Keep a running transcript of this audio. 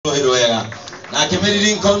na Kemeri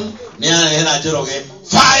Lincoln ni arehera Njoroge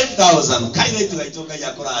 5,000 kaire tugaitoka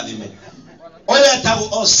ya kurathime oya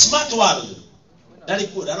tabu Smart World ndari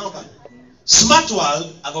kuda noka Smart World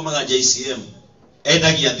agomaga JCM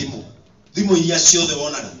endagia thimu iria ciothe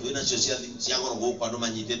wonaga twina cio cia goro guku andu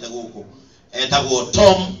manyitete guku etagwo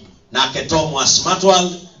Tom nake Tom wa Smart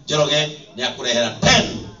World Njoroge ni akurehera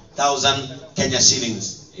 10,000 Kenya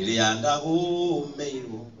shillings iria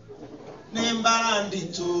ndagumeirwo nembandi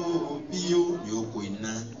tu biu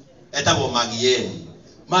yukuina etagwo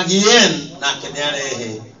Magien nake ni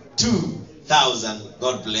arehe 2,000.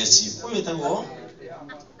 God bless you. Uyu etagwo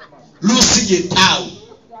Lucy Gitau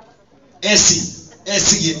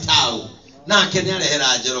Esi Gitau nake ni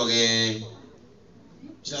arehera Njoroge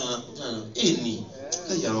ini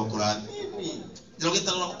kaya rokura ini Njoroge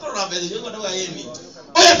tano rokura bezi yuko ndaga ini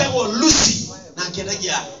oya tago Lucy nake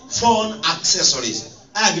ndagia phone accessories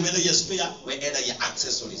agimendagia spare we endagia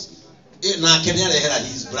accessories nake ni arehera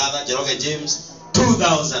his brother Njoroge James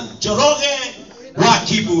 2,000. Njoroge wa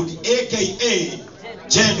keyboard aka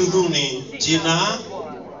Jeduduni jina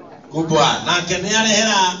kubwa nake ni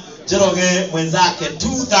arehera Njoroge mwenzake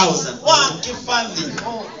 2,000 wa kifadhi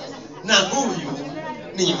na huyu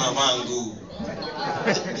ni mamangu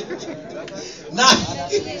na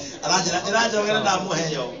Njoroge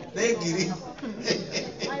ndamuheyo negiri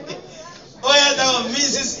oya dawa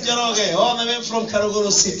Mrs. Njoroge all the way from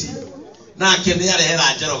Karangu City nake ni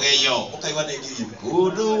arehera Njoroge yo ukaiwa negiri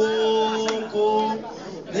kuduku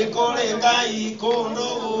nikolenga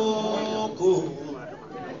ikondoku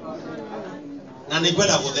na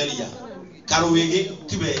nikwenda gutheria Karuwigi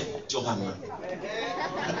tibe Johana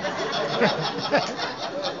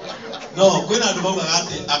no kwina andu bauga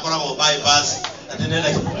ati akoragwo bypass ati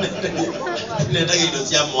nenda gindo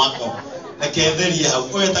cia mwako na ketheria hau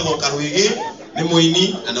kwetagwo Karuwigi ni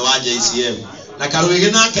muini na ni wa JCM na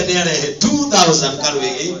Karuwigi nake ni arehe 2,000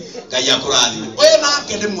 Karuwigi kaya kurathi oyo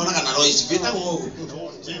nake ndi muonaga na Royce bitagwo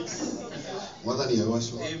mwathani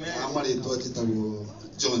agwacwo amaritwo atitagwo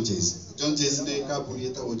John Chase ni kambuni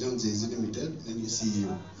etagwo John Chase Limited ni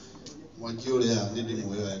CEO mwaki uria ni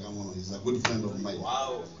ndimuoyo wega muno is a good friend of mine.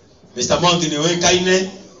 Wow. Mr. Mount ni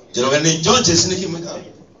wekaine Njoroge ni John Chase ni kimweka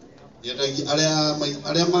yendagia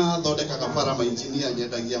aria mathondekaga bara ma engineer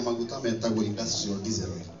yendagia maguta metagwo industrial diesel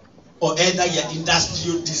o endagia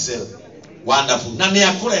industrial diesel wonderful na ni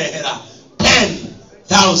akurehera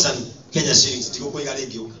 10,000 Kenya shillings tikukuiga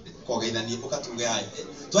ringi kogeithanie ukatuge hai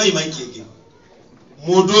twai maingi ingi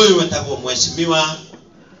mundu uyu wetagwo mheshimiwa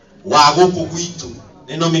wa guku gwitu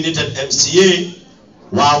ni nominated MCA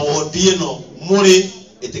wa wodi ino muri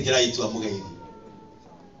itikira itwa mugeithia.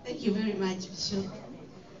 Thank you very much Bishop.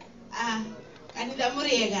 Kanitha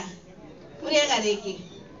Muraya riki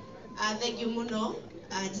thank you muno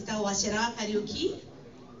njitagwo Wachera wa Kariuki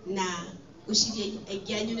na guciria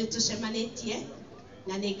aingi anyu ni tucemanitie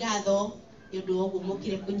na ni ngatho yundu wogu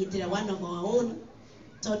mukire kunyitira one of our own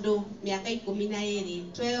tondu miaka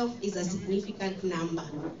 12 is a significant number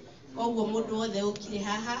koguo mundu wothe ukire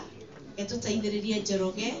haha etutaithiririe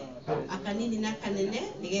Njoroge akanini na kanene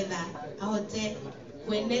nigetha ahote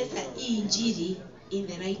kueneza injili in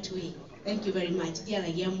the right way. Thank you very much.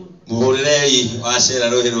 Diaragia mu muhurerei Wachera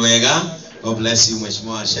rohero wega. God bless you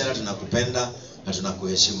mheshimiwa Wachera, tunakupenda na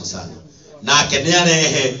tunakuheshimu sana. Nake ni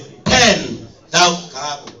arehe 10,000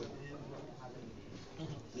 Karangu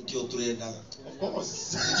nikio turenda of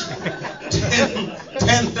course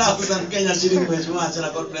 10,000 Kenya shillings mheshimiwa Wachera.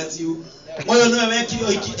 God bless you. Oyo niwe wekiri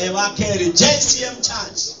hiki ewa keri JCM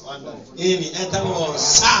Church ini etagwo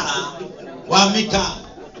Sara wa Mika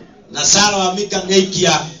na Sara wa Mika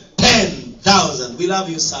neikia 10,000. We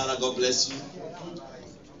love you Sara, God bless you.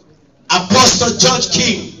 Apostle George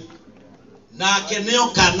King na keneo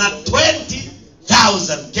kana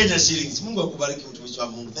 20,000 Kenya shillings. Mungu akubariki mtumishi wa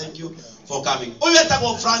Mungu. Thank you for coming. Oyo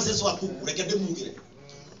etagwo Francis wa Kuku reke ndimugire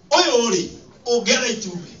oyo uri ogera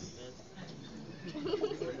itumbi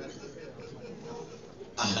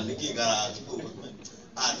nikigara kiku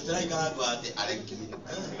nitrai Karangu ati arenki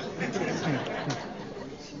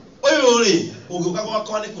oyo uri uguka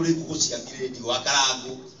gwakwa ni kuri kuku cia grade wa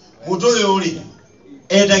Karangu mundu oyo uri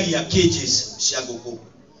endagia cages cia nguku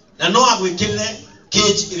na no agwikirire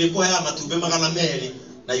cage iriku ya matumbe 200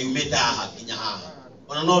 na yumita haha kinya haha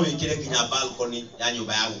ona no wikire kinya balcony ya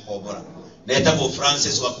nyumba ya gukombora na etagwo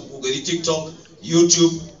Francis wa Kuku giri TikTok,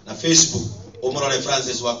 YouTube na Facebook. Umurore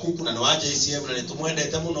Francis wa Kuku na wa JCM na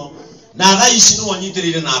nitumwendete muno na raici no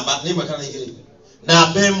wanyitirire namba ni makana igiri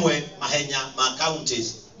namba emwe mahenya ma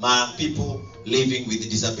counties ma people living with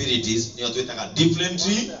disabilities ni otwetaga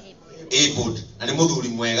differently abled na ni muthuri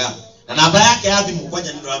mwega na namba yake ya thimu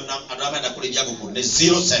kwanya ni andu amenda kurithia guku ni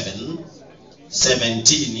 07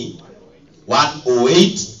 17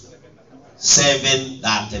 108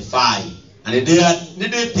 735 and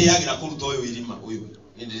nende teagira kuruta uyu irima uyu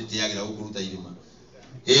nende teagira kuruta irima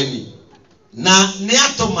eni na ni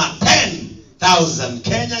atoma 10,000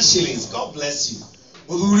 Kenya shillings. God bless you.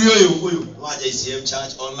 Muthuri uyu wa JCM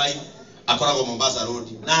Church online akoragwo Mombasa Road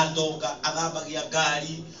na ndonga athambagia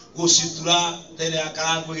ngari gucitura tere ya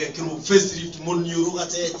Karangu gekirwo facelift muniuru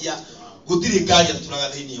gacenjia gutiri ngari aturaga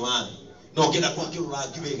thiini wa no ngenda kwakirura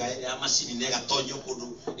ngiwega ya macini nega tonyo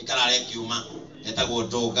kundu ikarare kiuma etagwo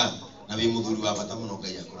ndonga na wi muthuri wa bata muno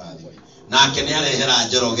Ngai akurathime nake ni arehera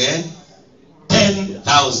Njoroge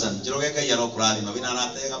 10,000 Njoroge Ngai arokurathima wina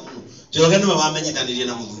aratega muno Njoroge niwe wamenyithanirie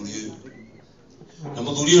na muthuri uyu na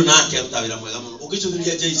muthuri uyu nake aruta wira mwega muno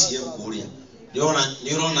ukicuthuria JCM kuria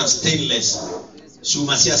ni urona stainless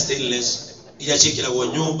cuma cia stainless iria ciikiragwo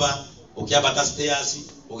nyumba ukiambata stairs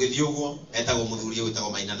ugithii uguo etagwo muthuri witagwo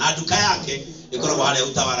Maina na duka yake ikoragwo haria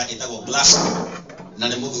utawara etagwo glass na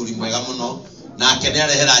ni muthuri mwega muno nake ni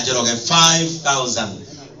arehera Njoroge 5,000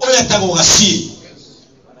 uyu etagwo Gaci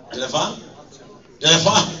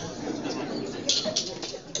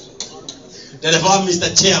dereva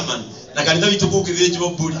Mr. Chairman na kanitha witu kukithijwo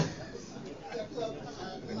mburi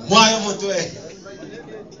mwayo mutwe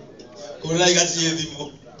kuna igacie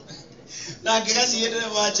thimo na kigacie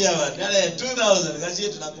dereva Chairman nale 2,000 gacie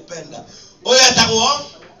tunakupenda oya etagwo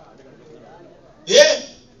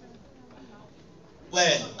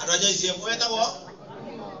we anaja isie mwe etagwo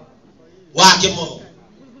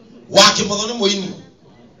wake mo ni muini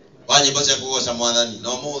wanyimbo cia kugoca mwathani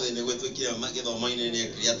no muthi ni gwitwikire magithomo-ini ni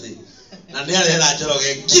ekriati na ni arehera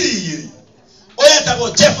Njoroge ngiri oyetagwo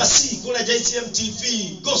Jefferson kule JCM TV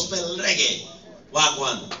gospel reggae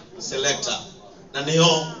wagwan selector na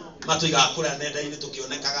niyo matuiga kura nenda-ini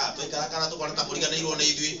tukionekaga twikarakara tukoneta muriganirwo ni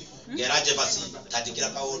ithui ngera Jefferson tandikira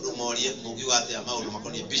kaundu morie mugiuga atia maundu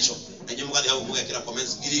makonie bishop na nyi mugathi hau mugekira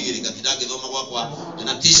comments ngiri ngatinda ngithoma gwakwa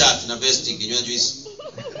na t-shirt na vest nginywa juice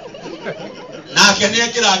nake ni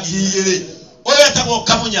ekira ngiri oyetagwo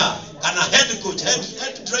Kamunya kana head coach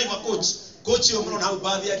head driver coach yo mrona hau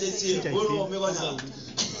baadhi ya JCM uno umegonya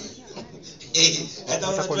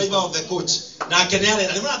head driver of the coach nake ni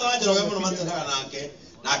ale ni mwana tawa Njoroge muno matendaka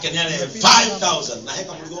nake ni ale 5,000 na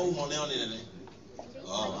heka muligo umo neo nene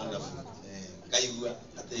wonderful kaigua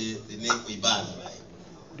ati ni kuibana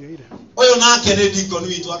oyo nake ni dikoni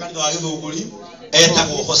witu akanitha wa Githunguri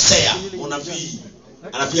etagwo Hosea munabii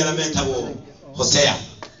anabii ala metagwo Hosea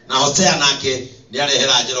na Hosea nake ni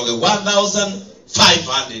arehera Njoroge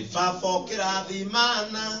 1,500 fafo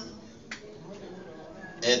kirathimana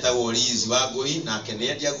etagwo Lizi wa Ngui nake ni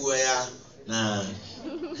endia guoya na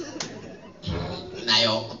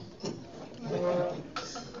nayo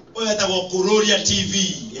oyo etagwo Kururia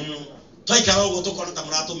TV twaikara uguo tukona ta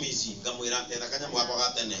muratumisi ngamwira etha kanyamu gakwa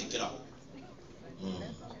gatene ikira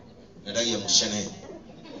endagia mucene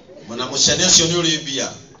mwana mucene ucio ni uri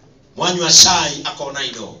mbia mwanywa cai akona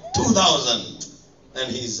indo 2,000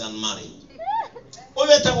 and he is unmarried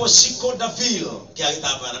oyo etagwo Shiko Daville kia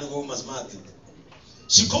gitambara niguo masmart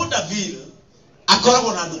Shiko Daville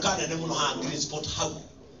akoragwo na duka nene muno ha Green Sport hau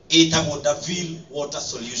etagwo Daville Water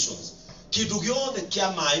Solutions kindu giothe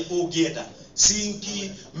kia mai ungienda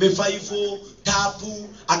sinki mefaifu tapu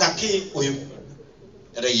agake uyu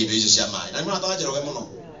eragie indo icio cia mai na mwana tawa Njoroge muno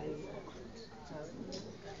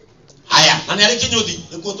haya na ni ari kinyuthi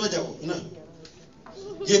nikuo twenjagwo ina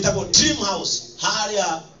gitagwo Dream House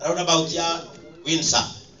haria roundabout ya Windsor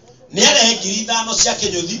ni arehe 5,000 cia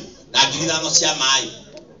kinyuthi na 5,000 cia mai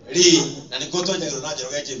ri na nikuo twenjagwo na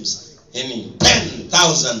Njoroge James eni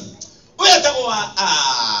 10,000 uyu etagwo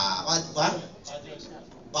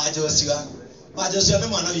Joshua ni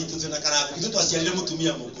mwana witu tuna Karangu ithu twaciarire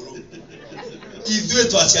mutumia mukuru ithuĩ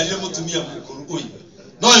twaciarire mutumia mukuru uyu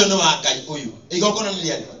no uyu ni wa Ngai uyu igokona ni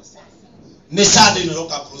riani ni Sunday no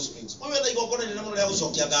roka Cross Springs uyu enda igokona ni namuno ya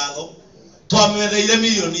gucokia ngatho twametheire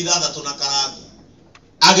milioni 6 na Karangu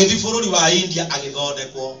agithi bururi wa India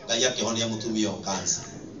agithondekwo Ngai akihonia mutumia o cancer.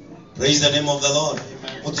 Praise the name of the Lord.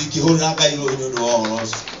 Mutikihurira Ngai ro ni ndu wa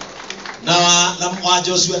na wa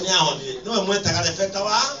Joshua ni ahonire niwe mwetaga reflector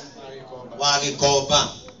wa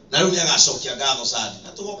gikomba na riu ni agacokia ngatho Sunday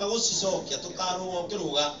na tugoka gucicokia tukaruga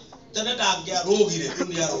kiruga tene ndangia rugire riu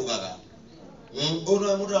ni arugaga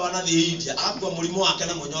uno mundu wa nathi India akwa murimu wake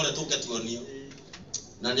na munyore tuketuonio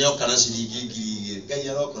na ni okana ciringi ngiri Ngai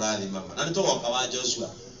arokurathi mama na ni tugoka wa Joshua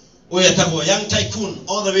uyu etagwo Young Tycoon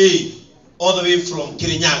all the way from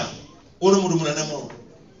Kirinyaga uno mundu munene muno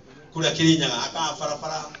kuria Kirinyaga aka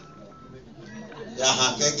barabara ya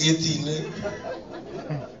hake gitine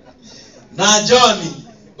na Johnny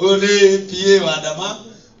ule pie wadama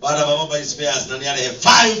Bada baba by spares na niare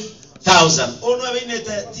 5,000. Ono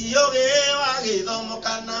winete tiore wa githomo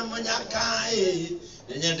kana munyakai.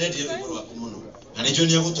 Nenye ndedi yoro wa kumuno. Anijo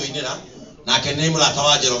ni yaguto inira na kene murata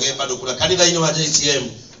wa Njoroge bado kula kanitha ino wa JCM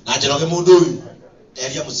na Njoroge mundu uyu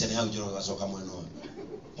eria mucene hau Njoroge gacoka mweno.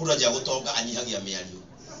 Mundu aje gutonga anyihagia miario.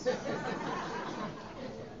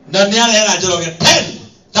 Na niare Njoroge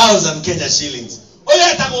 10,000 Kenya shillings.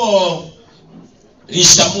 Oya etagwo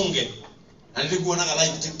Risha Munge. Na nilikuonaga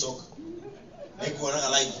live TikTok.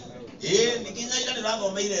 Nilikuonaga live. Nikinya ira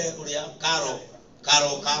ndirathomeire uria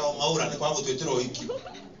Karo Maura ni kwa gutwitira hiki.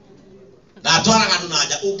 Na atwaraga andu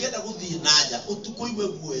naja ungenda guthii naja utukuigwe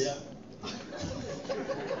guoya.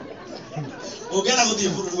 Ungenda guthii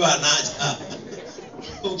bururi wa naja.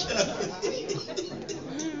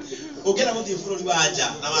 Ungenda guthii bururi wa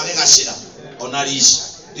nja na wage gacira ona Rish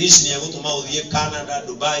ni egutuma uthie Canada,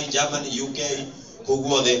 Dubai, Germany, UK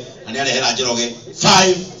kuguothe ani arehera Njoroge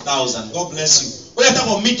 5,000. God bless you. Uya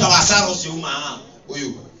tago mita wa saro si uma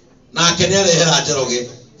uyu na kene arehera Njoroge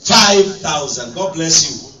 5,000. God bless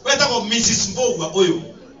you. Uya tago Mrs. Mbogwa uyu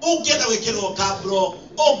ungenda wikirwo kabro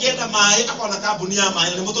ungenda mai akona kabuni ya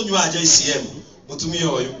mai ni mutunyu wa JCM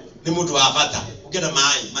mutumia uyu ni mundu wa bata ungenda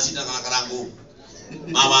mai macinda na Karangu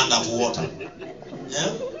mawanda water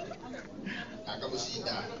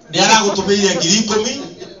ni aragutumiire 10,000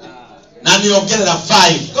 na niongerera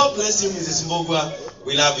 5. God bless you Mrs. Mbogwa,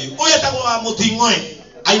 we love you. Oya tago wa mutingwe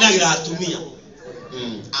ainagira atumia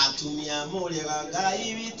atumia muliga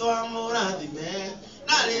ngai witu amurathime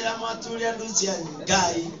na rira mwaturia nducia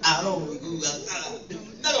ngai arongiguga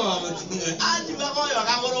nago wa mutingwe ajiba koyo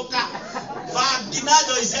akagoroka bangi na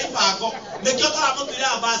Joyce Ibango nikio tora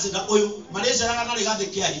mutira ambassador uyu Malaysia raga na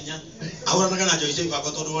rigathikia hinya ahuranaga na Joyce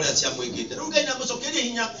Ibango tondu uria cia mwingite riu ngai na mucokerie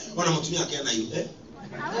hinya ona mutumia akena yu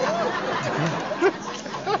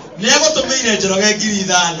Nego tumeire Njoroge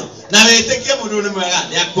 5,000 na wetikie mundu ni mwega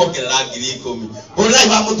ni akuongerera 10,000. Urai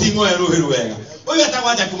wa mutingwe ruhiru wega. Uyu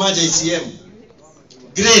atagwaja kuma JCM.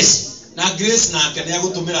 Grace na akene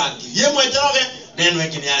agutumira 1,000 Njoroge neno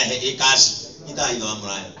eki ni arehe ikashi. Itaitho wa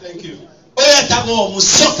Muraya. Thank you. Uyu atagwo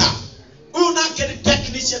Musoka. Uyu na akene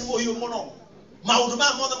technician muhiu muno. Maundu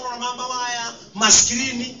ma mothe muno mama waya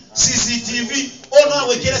maskrini CCTV ono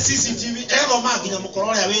awekera CCTV ero maginya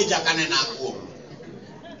mukoro ya weja kanena akuo.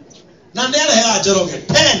 Na ndere hera Njoroge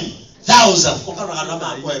 10,000 ukara na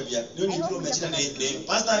ma kwa bia ni ni tiro mechina ni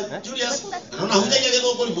Pastor Julius naona huja ile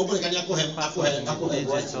gogo ni mobile kanya ko hempa ko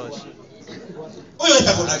oyo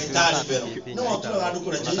etako na gitari pero no tiro gandu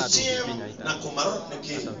kura JCM na kumaro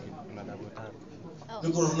neki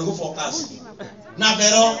niko focus na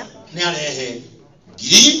pero ni arehe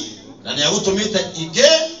giri na ni agutumite ige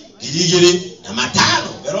giri na matano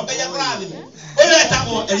pero kaya bravi oyo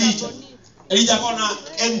etako Elija kona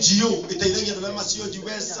NGO itaithagia na macio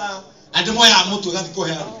jiwesa ande moya mutu gathi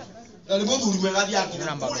kuhea na ni muthuri mwegathi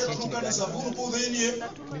akira kule saburu kuthini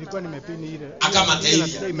nilikuwa nimepini ile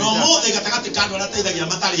akamateithia no mothe gatagati kando arateithagia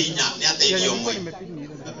matari hinya ni ateithio mwe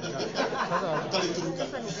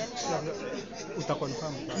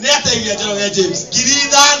utakonfirm ni ateithia Njoroge James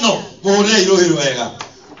 5,000 muhure irohiru wega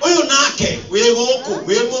uyu nake wi guku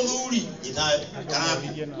wi muthuri ithayo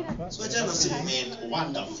Karangu so jana simen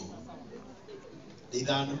wonderful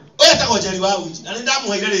Idano. Oya tago Jerry wa uji. Na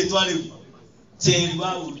ndamuhaire ritwa riu. Jerry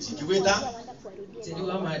wa uji. Kigwita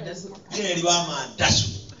Jerry wa Madasu.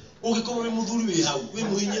 Ugikorwo muthuri wi hau. Wi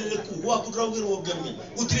muhinyerere ku wa kudraugirwo ngemi.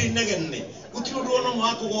 Utiri negenne. Utiri ndu ono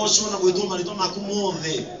mwako gocwo na gwitwo marito maku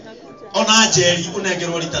mothe. Ona Jerry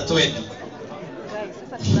unengerwo rita 20.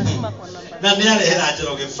 Na ni arehera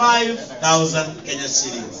Njoroge 5,000 Kenya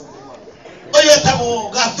shillings. Oyo tago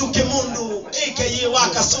gatuke mundu aka wa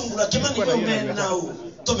kasungura kimani kwa menau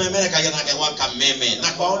tumemereka yanake wa kameme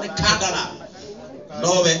na kwaone kandara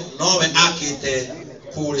nowe akite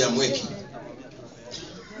kuria mweki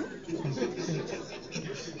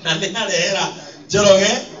na ndarehera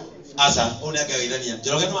Njoroge asa one akageithania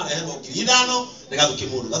Njoroge no areherwo 5,000 na gatuke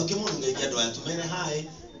mundu ngeikia ndo atumene hi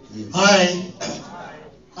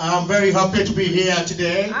I'm very happy to be here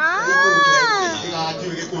today.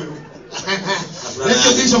 Thank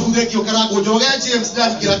you Bishop Ngekio Karangu Njoroge James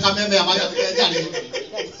ndafikira kameme ya maga kujani.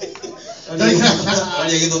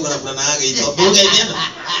 Wale githungu na fulana yake ito.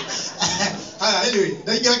 Anyway,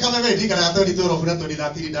 ndaikira kameme ndikara atori toro funa tori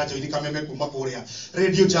thatiri ndacho ndi kameme kuma kuria.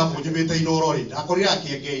 Radio Jambo njumite inorori. Ndakorira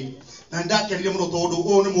Kiengei. Na ndakerire muno tondu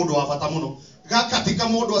o ni mundu wa bata muno. Gakatika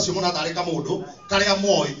mundu acio munatarika mundu karia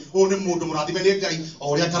moi o ni mundu murathime ni Ngai o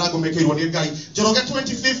uria Karangu mekeirwo ni Ngai. Njoroge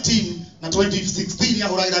 2015 na 2016 ya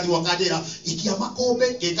huragira thiwa kanjira ikia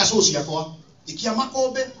makombe gika coci yakwa ikia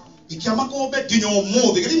makombe nginya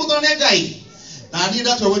umuthi githimo tone Ngai na ni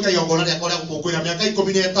ndatwe gwika yongona rya kore gukukwira miaka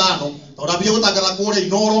 15 torabia gutangatha kure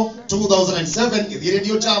Inoro 2007 githire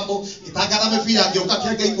dio jambo itangatha mebira ngioka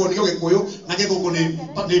Kiengei kuonio Gikuyu na Githungu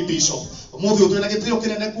ni bishop muthi utwe na gitio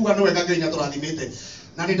kinene kuga no wega Ngai aturathimite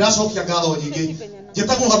na ni ndacokia ngatho nyingi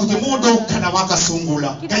jetagwo gatuke mundu kana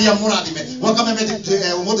wakasungula Ngai amurathime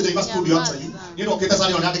wakamemete umuthi ndaiva studio actually ni rokete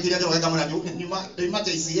sari ona ndikiria njoro wega mwana nyuma ndaima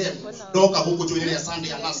JCM ndoka guku joineria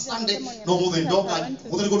Sunday na Sunday no muthi ndoka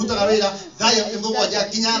muthi ngurutaga wira thaya imbugo ja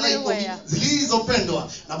kinya thaa 10 zilizopendwa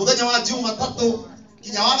na muthenya wa Jumatatu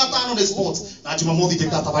kinya wa gatano ni sports na Jumamothi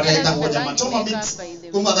jeka tabari itagwo nyama choma mix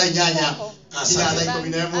kuma thaa 8 kinya thaa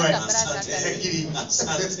 11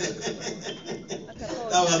 asante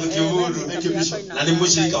dawa mkimudu na ni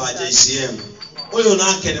mushirika wa JCM uyu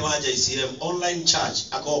nake ni wa JCM online church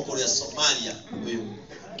akao kule Somalia uyu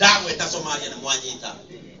dawe ta Somalia ni mwanyita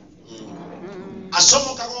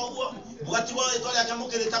asomo kagogo mugati wa itwali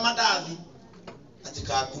akamukirita madathi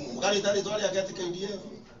atika akumu mugari tali itwali akatika IDF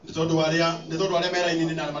nitondo waria mera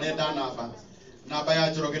ini na maria namba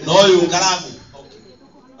ya Njoroge no yu Karangu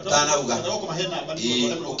tana uga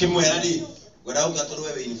ukimwera ni gwera uga toro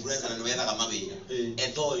wewe influencer na niwethaga mawira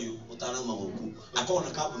ethoyu utanauma guku akona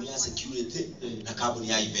kambuni ya security na kambuni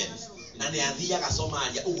ya events na ni athiaga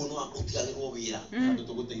Somalia ugo no utigagirwo wira andu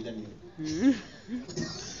tuguteithania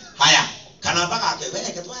haya kanamba gake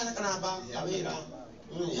weke twara kanamba awira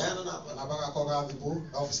yana na baga koga thibu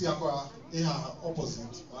ofisi yako iha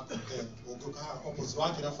opposite wako uguka opposite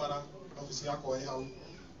wake na fara ofisi yako iha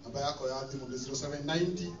namba yako ya thimu ni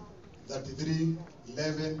 0790 33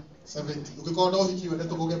 11 70 ukikonda uhikiwe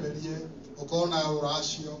ndeto kugeberie ukona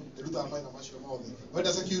uracio iruta mai na macio mothe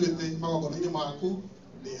wenda security magogo ni maku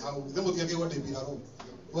ni hau themo tiake wende biraro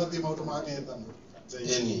wathi maundu magethana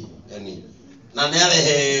yani na ne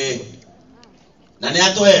arehe na ne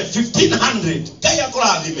atoe 1500 kaya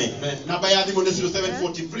kurathime namba ya thimu ni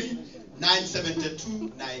 0743 972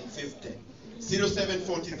 950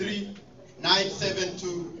 0743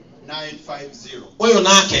 972 950 oyo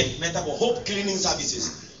nake metako Hope Cleaning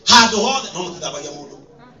Services hado hode no mutithabagia mundu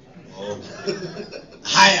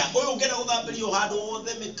haya oyo ngena guthambirio hado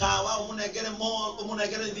hothe mikawa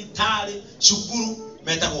umunegere vitari shukuru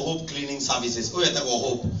metako Hope Cleaning Services oyo etako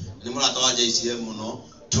Hope ni murata wa JCM muno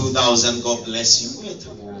 2000 God bless you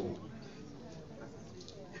metako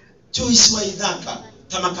Joyce wa Ithaka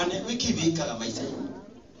tamakane wikibikaga maisha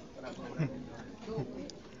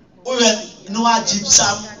oyo no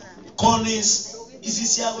ajipsam Collins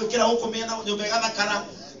isisia wekera huko mena nyombe gathakara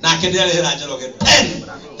na kendelera Njoroge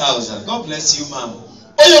 10,000 God bless you mama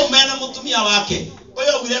oyo mena mutumia wake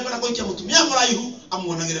oyo wile kwa kuikia mutumia muraihu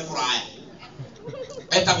amuonagire kuraya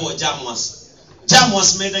etagwo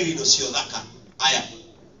Jamus mena gido cio thaka aya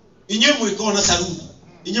inye mwikona saruni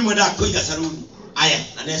inye mwenda kuiga saruni aya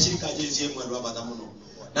na ne shirika jezie mwandu abata muno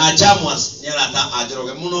na Jamus ni arata a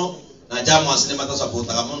Njoroge muno na Jamus ni mata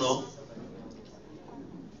supportaga muno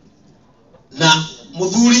na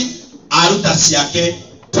muthuri aruta ciake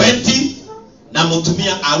 20 na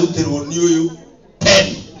mutumia arutirwo ni uyu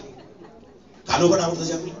 10 kana gona aruta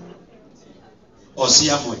ciake o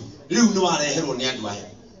ciamwe riu no areherwo ni andu aya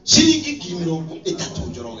ciringi 30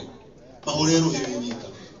 Njoroge mahurero hiwika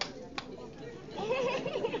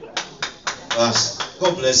bas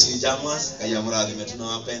God bless you Jamas kaya murathime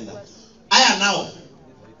tunawapenda aya nao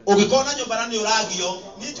ukikona nyumbara ni uragio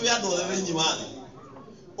ni tu ya ndothe winyi wale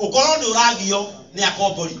ukoro ni uragio ni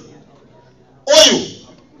akombori uyu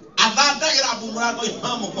athandagira bumurango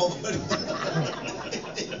imamu kombori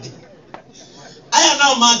aya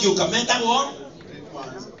nao mangi ukametagwo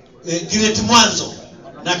Great Mwanzo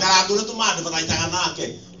na Karangu ni tumande bataitaga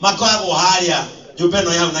nake makoragwo haria nyumba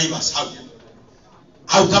ino ya Naivas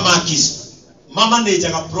hau kama akisi mama ni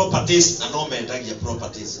jaga properties na no mendagia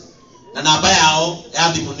properties na namba yao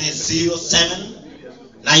ya thimu ni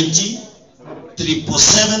 0790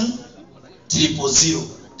 777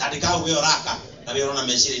 tandika uwe raka na wira na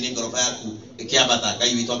meshiri ni ngorofa yaku ikiambata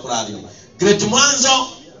Ngai witu akurathime Great Mwanzo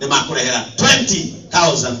ni makurehera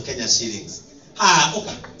 20,000 Kenya shillings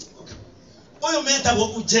oka oyo metagwo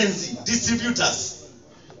ujenzi distributors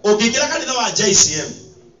ukigira kanitha wa JCM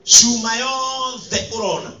shuma yothe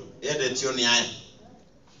urona yendetio ni aya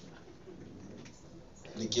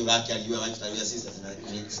nikiuraki aliwa wachitawia sisters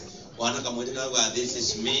na mix wana kamwete kwa this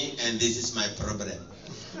is me and this is my problem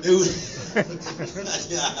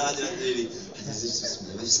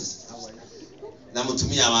na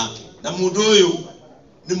mutumia wake na mundu uyu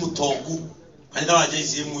ni mutongu kanitha wa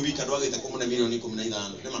JCM wibika ndwagite 10 milioni 15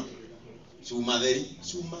 nema shuma theri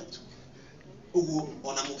shuma ugu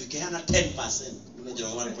ona mukikeana 10% unajua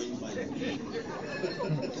 1.5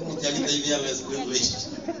 kama tiagiteithia less privilege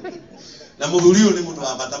na muthuri uyu ni mundu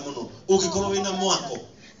wa bata muno ugikorwo wina mwako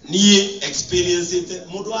ni experience ite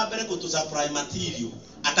mundu wa mbere kutu supply material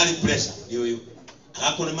atari pressure ni uyu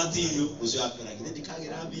agakore material ucio akora githe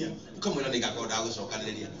ndikagira mbia ukamwira ndigakonda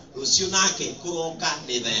gucokaniriria rucio nake kuroka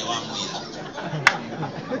ni thee wa mwira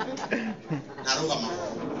na rugama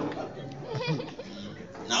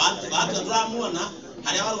na watu turamuona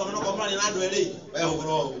haria waruga meno kwa mwana na andu eri we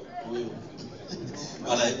huguro uyu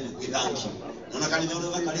wala thank you nona kanitha uri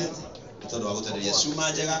thakariete tondu wa gutenderia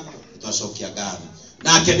cuma njega twacokia ngatho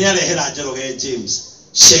nake ni arehera Njoroge James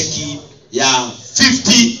sheki ya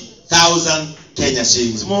 50,000 Kenya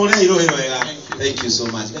shillings more irohero wega thank you so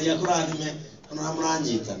much ngai akurathime ona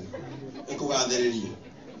muranyitana ikugathiririo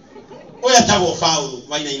oya tago faulu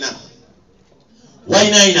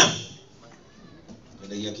wainaina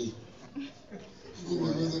ndegia ki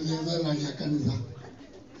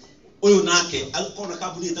uyu nake alikuwa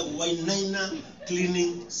kabuni itago wainaina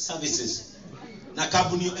cleaning services na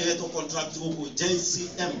kabuni eto contract guku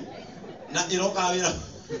JCM na iroka wira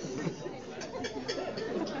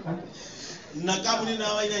na kabuni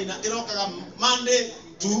na wainaina iroka Monday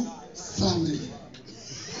to Sunday.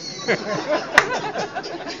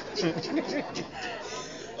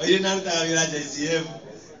 Oye nanta wira JCM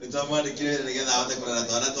nitamwani kile nigetha ahote kurera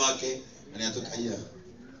twana twake ani atukaia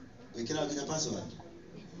wikira kinya password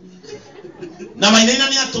na wainaina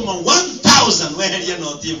ni atuma 1000 weheria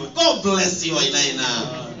no team. God bless you wainaina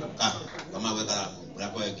kama wekara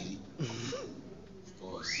brako yakiri of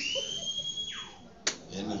course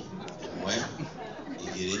yani mwe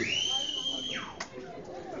igiri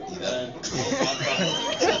ida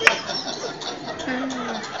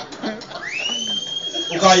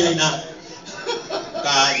ukawainaina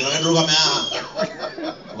ka Njoroge nduga mea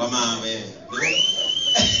wama we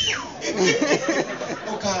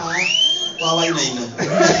oka wa wainaina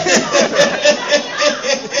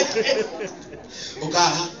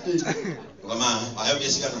oka wama ayo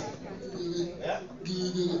bisigana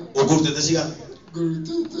okurte tesigana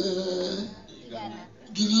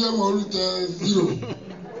Giria maruta zero.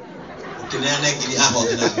 Kinene giri hapo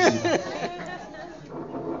tena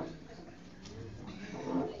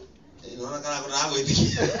nona kana kuna hapo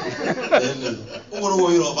itiki ugoro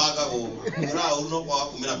woiro baka go ira uno kwa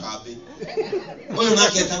kumira kapi oyo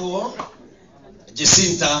nake tago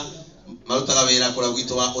Jacinta marutaga wira kura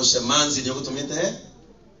gwito wa Oshemanzi ni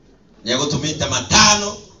gutumite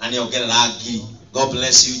matano na ni ongerera ngiri. God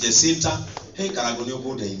bless you Jacinta. Hey Karangu ni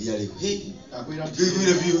ukundeithia riu hey akwira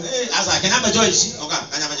ngwire view asa Kanyamba Joyce oka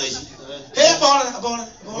Kanyamba Joyce hey bora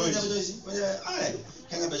Joyce ale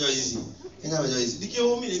Kanyamba Joyce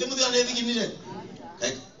dikiumire ndimuthia ne thikinire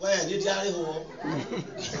we ni ndiari ho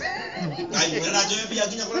ai mwera joe bia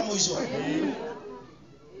kinya kula mwisho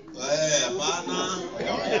hapana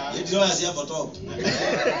ndio hapo top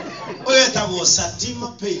oye tabo Satima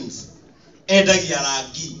Paints endagia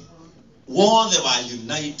rangi wothe wa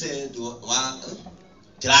United wa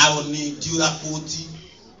Crown Dura Kuti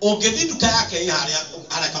ungethi duka yake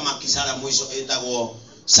haria kama kisara mwisho etagwo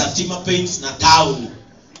Satima Paints na Town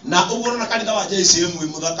na ugoro na kanitha wa JCM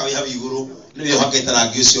muthaka wi hawi iguru ni hokete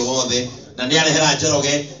rangi ucio wothe na ni arehera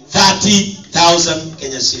Njoroge 30,000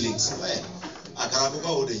 Kenya shillings we Karangu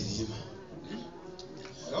kwa udeithie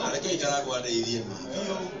ma areke Karangu adeithie ma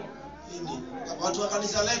hiyo ini watu wa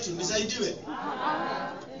kanisa letu nisaidiwe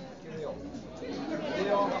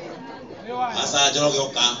asa Njoroge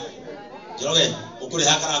oka Njoroge ukuri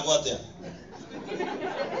Karangu atia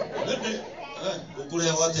ukuri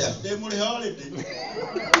atia demuri holiday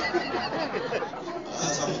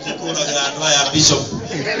asa mtukura grandoa ya bishop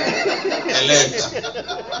elect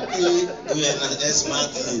uye na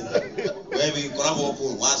smart wewe korabo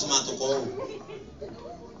huko wa smart ko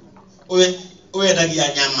uye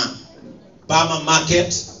dagia nyama Bama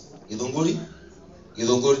market Githunguri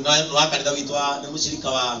na wakanitha witwa ni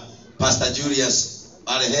mushirika wa Pastor Julius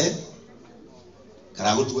arehe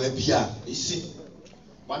Karangu tuwe pia isi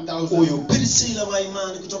 1000 uyu Priscilla wa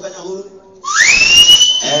imani kutoka Nyahuru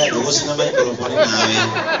ndio sina microphone nawe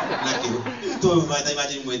naki to mata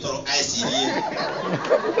imagine mwetoro ICD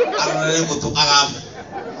arore kutu agam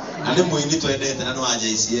ande muini twendete na no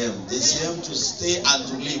JCM to stay and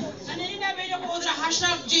to live and then na beyo ko dra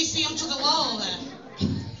 #JCM to the world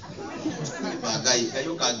bagai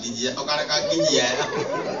kayo kagijia okara kagijia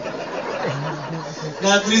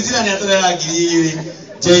na Priscilla ni atorera giri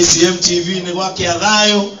JCM TV ni gwake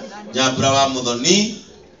athayo nyambura wa muthoni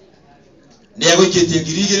ni agwikitie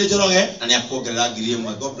ngiri Njoroge na ni akuongerera ngiri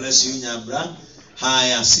imwe. God bless you nyambura.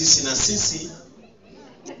 Haya sisi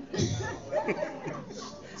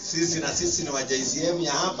Sisi ni wa JCM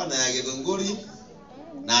ya hapa na ya Githunguri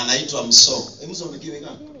na anaitwa Mso. Mso ni kiwe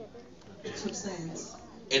gani? Food science.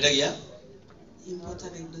 Edagia?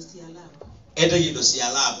 Important industry lab. Edagia industry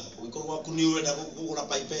lab. Uko kuniwe na kukula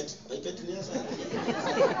pipette. Pipette ni asa.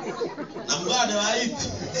 Na mwade wa iti.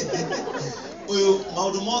 Uyu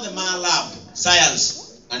maudu mothe ma lab science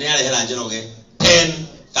ani ale hela Njoroge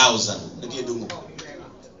 10,000 niki dungu.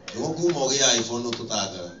 Dungu moge ya iPhone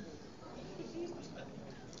tutaga.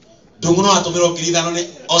 Dungu no atumiro ngirithano ni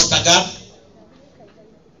Ostergaard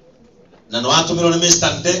na no atumiro ni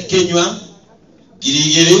Mr. Nde Kenywa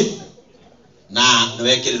ngirigiri na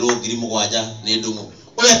nwekererwo ngiri mugwanja ni Dungu.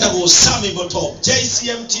 Oya tago Sami Boto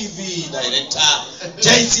JCM TV director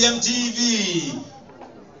JCM TV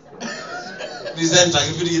presenter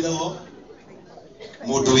kibiri githago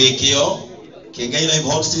mundu wikio Kiengei live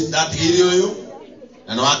hot seat that giri uyu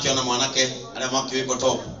na no akiona mwanake aria makiwe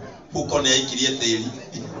Boto huko ni aikirie thiri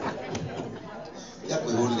ya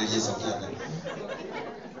kwihurira Yesu kianda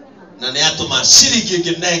na ni atuma shiringi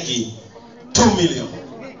nginegi 2 million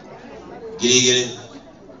girigire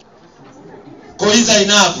kuiza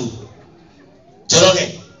inabu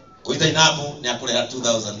Njoroge kuiza inabu ni akurera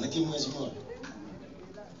 2000 niki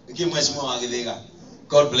mwezi mwa Githiga.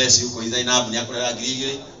 God bless you. Kuiza inabu ni akurera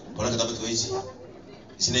girigire pona katabu tuici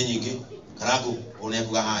isine nyingi Karangu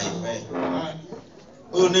unekuga hai we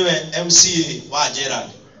uyu niwe MC wa Gerard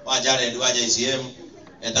wa Jared wa JCM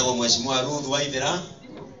etagwo mheshimiwa Ruth wa Ithera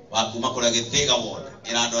wa kuma kura Githiga ward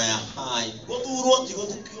irando ya hai guthurwo ti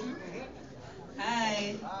guthukio.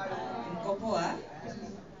 Hi. Mkopoa.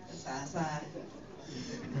 Sasa.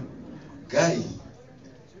 Gai.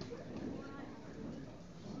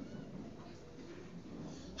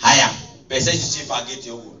 Haya, pesa hizi sifageti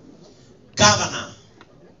huko. Governor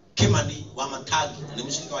Kimani wa Matagi ni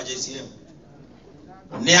mshirika wa JCM.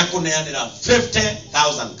 Ni akuneanira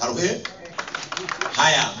 50,000 karuhe.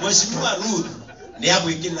 Haya, mheshimiwa Ruth ni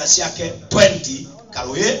agwikirira ciake 20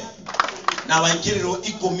 karuhe na waikiriro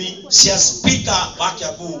 10 cia speaker wa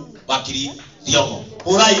Kiambu Bakiri Thiongo.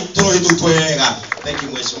 Urai toro itutwega. Thank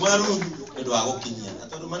you mheshimiwa Ruth ndio agokinyia. Na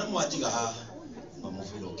tondu mana mwajiga haha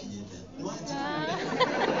mamufiro kinyite. Ni waji.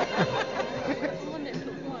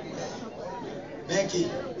 Beki.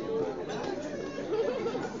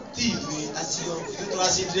 TV asio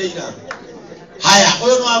tutrasitreira. Haya,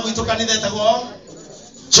 uyu no agwitukanithe tagwo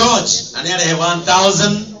George ani arehe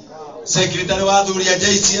 1000. Secretary wa thuri ya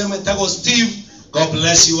JCM tagwo Steve. God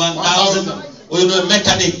bless you 1000. Uyu no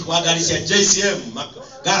mechanic wa gari cia JCM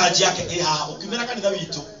garage yake iha ukimera kanitha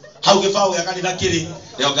witu hau gibaũ ya kanitha kiri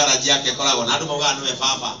ndio garage yake koragwo na andu mauga niwe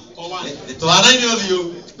baba ni twana ni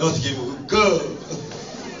othiu no thikimu go.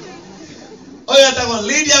 Oya tagwo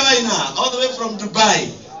Lydia Maina all the way from Dubai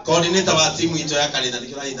coordinator wa timu ito ya kanitha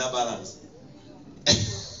nikira ina balance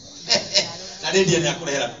na Lydia ni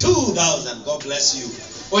akurehera 2000. God bless you.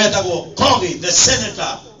 Oya tagwo Kogi the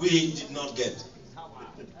senator we did not get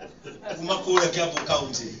kuma kule Kiambu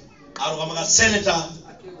County arugamaga senator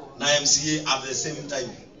na MCA at the same time.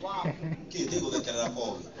 Kiti guthekerera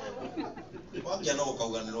Kogi wakia no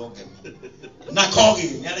ukauganirwo ngemi na Kogi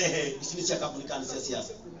ni arehe isini cia kampuni kana cia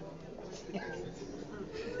siasa.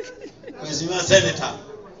 Mheshimiwa senator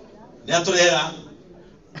ni aturehera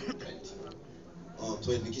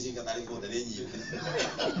 20 kishika taarifa ndio nyinyi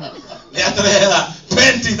ni aturehera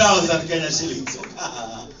 20,000 Kenya shillings.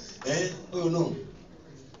 Huyu no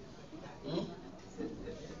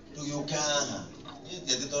tugiukaha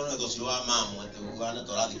yete toro ndo silwa mamu ate ugana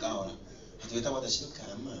torathi kaora atuita wata shiruka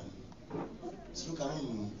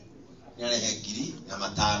mamu ni ale hekiri na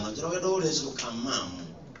matano Njoroge ndore shiruka mamu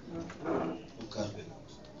uka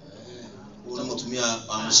una mutumia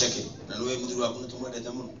amusheke na niwe muthiru waku nitumwendete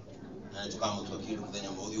muno na tukamutwa kindu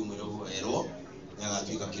kuthenya muthi umwire erwo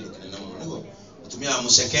nyagatuika kindu kinene muno nigo mutumia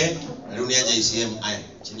amusheke na riu ni ya JCM aya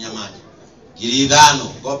chini ya maji ngiri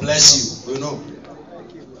 5. God bless you. You know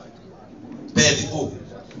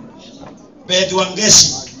Bedi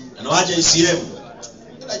Wangesi na wa JCM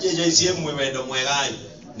na JCM mwendo mwegai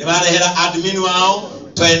ni barehera admin wao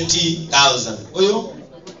 20,000. Uyu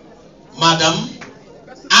Madam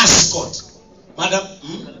Ascot Madam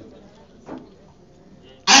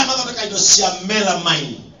aya madam kaido cia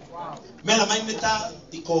melamine nita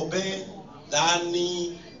ikobe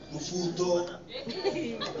dhani mufuto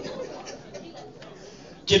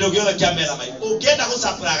kidogo giothe kia melamine ukienda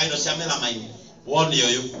gusapraga indo cia melamine woni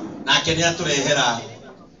uyu nake ni aturehera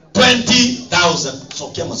 20,000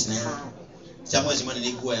 sokia musina cia mwezi mwana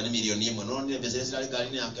ni guoya ni milioni 1 no ni mbeca cia gari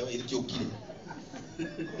ni yake iri kiukire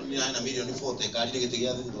ni ana milioni 40 gari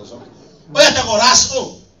gitigia thutha so oya tago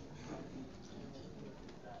raso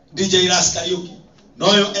DJ Ras Kariuki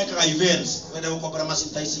noyo eka events wende gukobora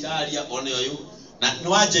macinta iciraria one oyu na ni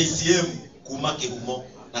wa JCM kuma Kihumo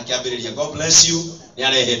na kiambiriria. God bless you. Ni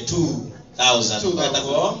arehe 2000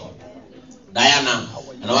 wetagwo Diana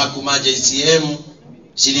na wa kuma JCM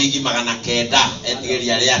shilingi 900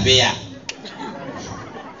 etigeria ria bia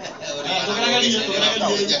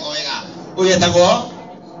uyu etagwo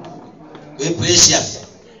we Precious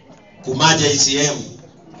kuma JCM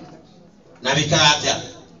na bikaga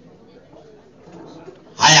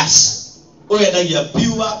Hayas uyu endagia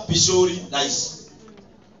pure pishori rice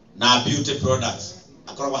na beauty products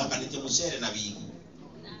akoragwo hakanite mucere na wigi.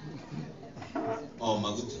 Oh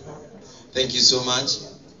maguta. Thank you so much.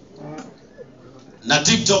 Na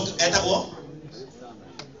TikTok etagwo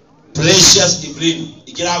Precious Evelyn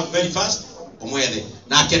ikira very fast umwethe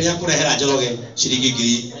na kenya kurehera Njoroge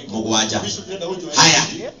shilingi 7,000. Haya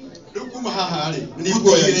Kuma haha ari. Ni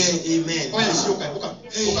kuoya. Amen. Oya sioka.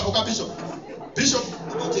 Oka bishop. Bishop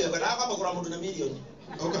Ote bara hapa kuna mtu na milioni.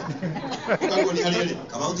 Oka ngoni hali.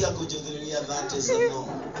 Kama uti yako chothereria that is no.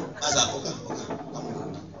 Sasa oka.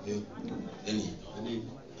 Kama.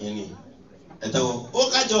 Eni. Etawo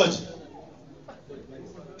oka George.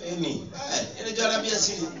 Eni. Ile jara bia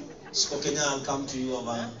siri. Siko Kenya, I'll come to you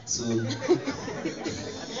over soon.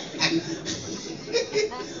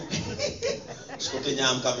 Siko Kenya,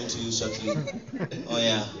 I'm coming to you shortly. Oh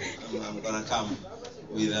yeah, I'm gonna come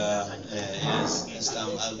with yes,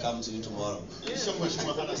 I'll come to you tomorrow.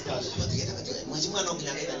 Mweshimwa no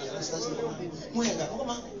kinyaga Anastasia. Mwega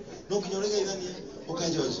koma no kinyorega idhani oka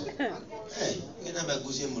George. Ngena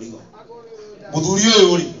baguzie muligo. Muthuri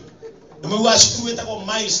uyu uri. Nimwe cukuru wetagwo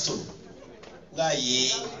Milestone.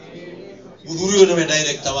 Gai muthuri uyu niwe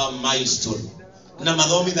director wa Milestone na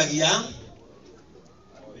mathomithagia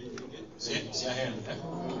cia health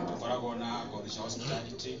tukoragwo na kothi cia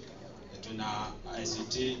hospitality tuna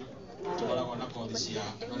ICT tukoragwo na kothi cia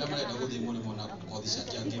wale marenda guthii murimo na kothi cia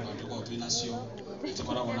kiangima tukoragwo twina cio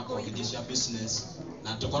tukoragwo na kothi cia business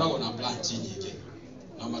na tukoragwo na branch nyingi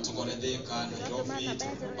na matukore Thika Nairobi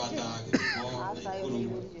Bata Githumo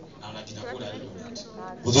Nakuru na Latina kura Eldoret.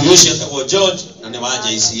 Muthuri ucio etagwo George na ni wa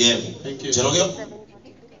JCM. Njoroge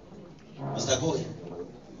Mr. Goy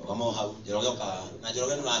kama hau Njoroge ka na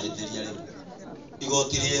Njoroge ni rahitiria riu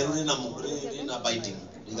igoti rieru ni na biting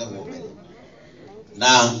igagwo mbere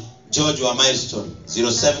na George wa Milestone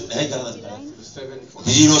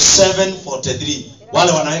 0743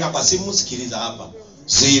 wale wanaweka kwa simu sikiliza hapa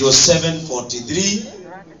 0743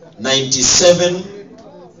 97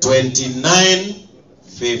 29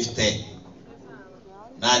 50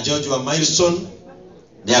 na George wa Milestone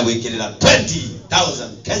ni agwikirira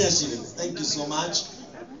 20,000 Kenya shillings. Thank you so much.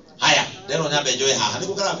 Haya lero nyabe enjoy haha ni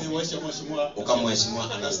kukara mheshimiwa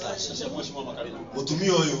ukamheshimiwa Anastasia mheshimiwa Makarina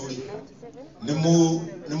mutumio uyu uri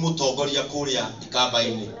ni mutongoria kuria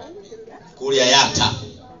ikamba-ini kuria yata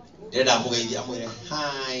ndenda mugeithia mwire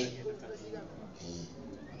hi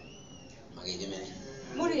mageithia mere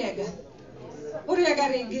Muraya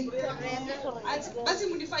ringi. Basi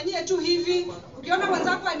mnifanyie tu hivi. Ukiona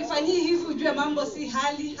mwenzako anifanyie hivi ujue mambo si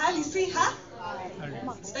hali si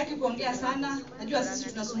Sitaki kuongea sana. Najua sisi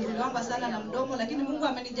tunasumbuliwa sana na mdomo lakini Mungu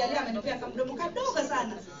amenijalia amenipea kama mdomo kadogo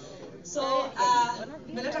sana. So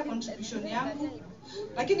nimeleta contribution yangu.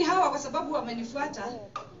 Lakini hawa kwa sababu wamenifuata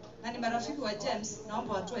na ni marafiki wa James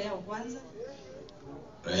naomba watoe yao kwanza.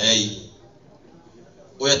 Hey.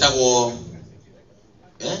 Oyetagwo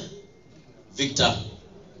Victor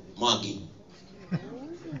Magi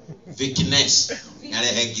Vickiness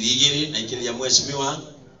ngarehe girigiri na ikilia mheshimiwa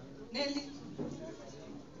Nelly.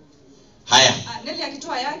 Haya Nelly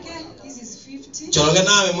akitoa yake this is 50. Njoroge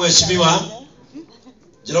nawe mheshimiwa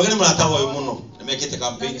Njoroge ni mratawa uyu muno nimekete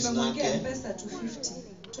campaigns nake pesa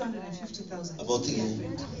 250,000 about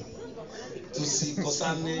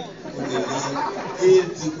tusikosane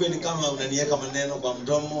kweli kama unaniweka maneno kwa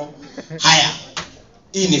mdomo. Haya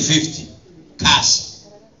hii ni 50 cash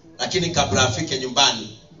lakini kabla afike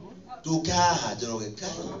nyumbani tukaa Njoroge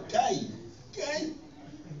kai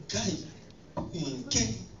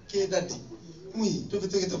ke dadi mwi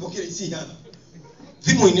tupete kitapokea isi hapa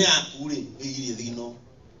thimu ine yaku ri igirie thino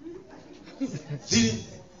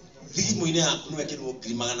thimu ine yaku nwe kindu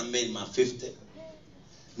 250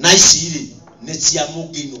 na ici ri ni cia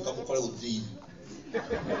mungino kamukore guthini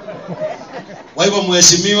waibo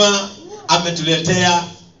mheshimiwa ametuletea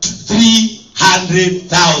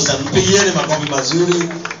 300,000 mpigieni makofi mazuri.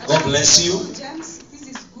 God bless you. James, this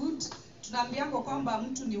is good. Tunaambiango kwamba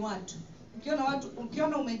mtu ni watu.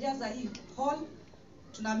 Ukiona umejaza hii hall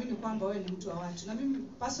tunaamini kwamba wewe ni mtu wa watu. Na mimi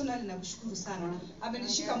personally nakushukuru sana.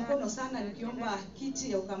 Amenishika mkono sana nikiomba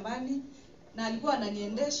kiti ya Ukambani na alikuwa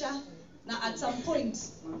ananiendesha na at some point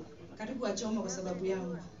karibu achoma kwa sababu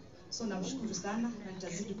yangu. So namshukuru sana na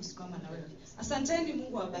nitazidi kusimama na wewe. Asanteni,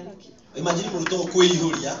 Mungu awabariki. Imagine mtu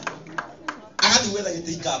kuihuria agathi wetha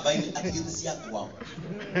gite ikamba-ini atigite cia kwao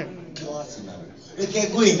kiwasi na reke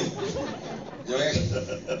kwini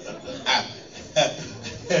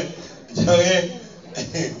Njoroge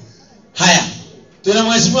haya tuna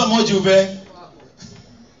mheshimiwa Mojube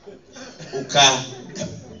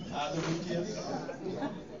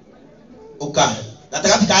uka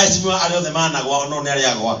nataka mheshimiwa aliothe maana kwao no nĩ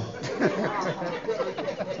arĩa agwa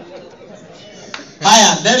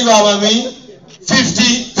haya ndeni wa mami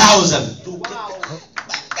 50,000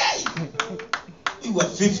 you were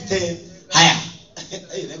 50 haya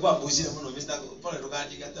nĩgwa mbucire mũno Mr. Pole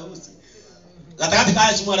ndũkanjiga ta uci gatagatĩ ka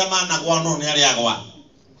mheshimiwa arĩa maana kwao no nĩ arĩa agwa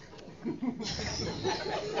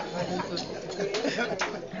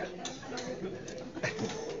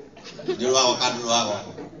ndio wao kandu wao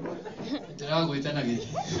ndĩragwĩta na gĩkĩ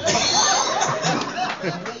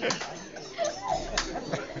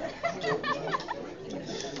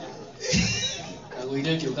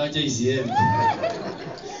agũire kĩũka JCM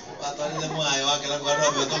watwarire mwayo wake na kwa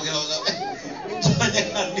ndoa metongera tufanye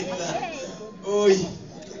kanitha oi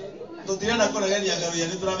tutirana kũregania ngaruya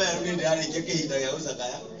nĩ tũramenya nĩ ndĩarĩkia kĩhinda gĩa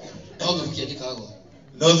gũcakaya no thukia ndikagwa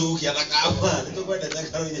no thukia na kagwa nĩ tũkwendete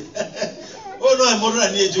ngaruya ũyũ no mũndũ na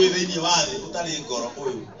niĩ njũĩ thĩinĩ wa thĩ ũtarĩ ngoro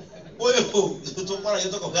ũyũ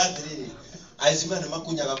tũkwaragia tũkauga atĩrĩrĩ aicima nĩ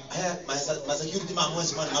makunyaga ma security ma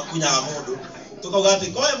mwecima nĩ makunyaga mũndũ tũkauga atĩ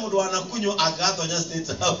koe mũndũ wanakunywo angatonya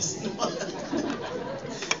State House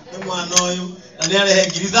nĩ mwana ũyũ na nĩ arehe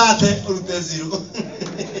ngiri 30 ũrute 0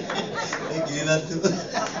 ngiri 3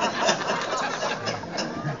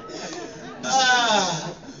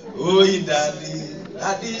 oi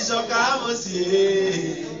dadi coka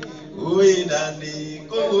mũciĩ oi dadi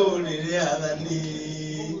kũgũrĩre athani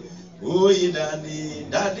oi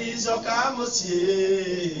dadi coka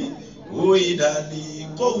mũciĩ oi dadi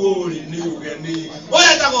kũgũrĩ nĩ ũgeni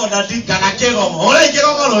oya tago dadi kana kĩgomo ũrĩa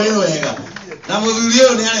kĩgomo rũĩ wega na mũthuri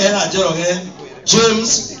ũyũ nĩ arehera Njoroge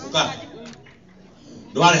James ka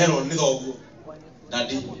ndwarehero nĩ thoguo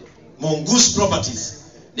dadi Mongoose Properties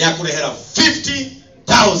nĩ akũrehera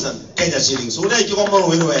 50,000 Kenya shillings ũrĩa kĩgomo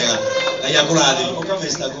rũĩ wega ngai akũrathime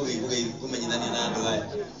ũkamesta kũmenyithania na andũ aya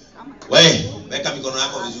we weka mikono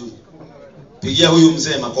yako vizuri pigia huyu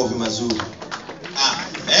mzee makofi mazuri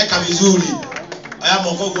weka vizuri aya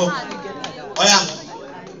moko guo oya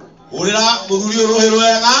urira muthuri ũyũ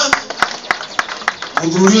wega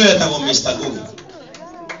muthuri ũyũ etagwo Mr. Gogi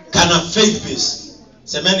kana faith base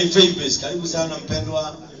semeni faith base karibu sana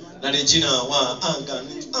mpendwa na Regina wa anga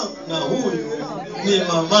na huyu ni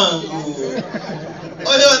mamangu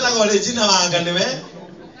ole etagwo Regina wa anga niwe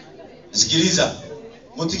sikiliza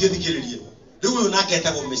mutigithikiririe riu uyu nake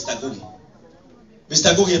etagwo Mr. Gogi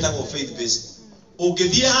Mr. Gogi etagwo faith base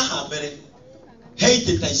ũngĩthie haha mbere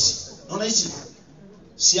heite ta ici nona ici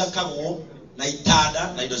ciakagwo na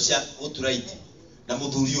itanda na indo cia gũtura iti na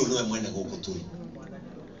mũthuri ũyũ nĩwe mwene gũkũ tũrĩ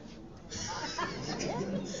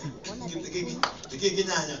tikĩngĩ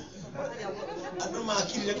nyanya andũ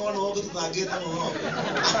makirire kona wogũ tũtangĩte mũno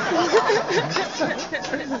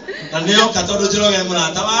na nĩoka tondũ Njoroge nĩ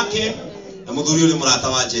mũrata wake na mũthuri ũyũ nĩ mũrata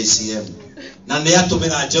wa JCM na nĩ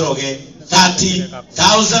atũmĩra Njoroge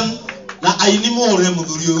 30,000 na aini mũhũrĩre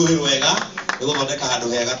mũthuri ũyũ wega nĩ gũthondeka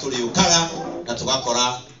handũ hega tũrĩũkaga na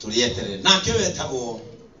tũgakora tũrĩeterere nake wetagwo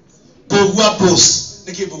Mbũgua Boss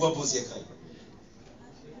nĩkĩ Mbũgua Boss ekaga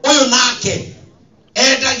ũyũ nake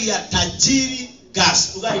endagia tajiri gas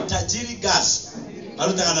ugai tajiri gas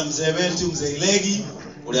arutaga na mzee wetu mzee Ilegi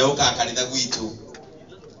ũrĩa ũkaga kanitha gwitũ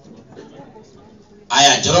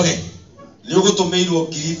aya Njoroge nĩ ũgũtũmĩirwo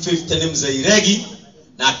ngiri 50 nĩ mzee Ilegi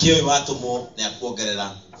na kĩoĩ watũmwo nĩ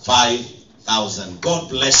akuongerera 5,000 God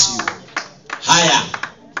bless you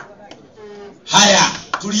haya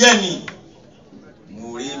tulieni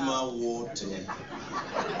mulima wote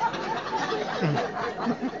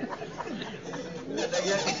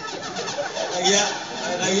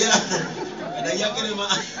Adagia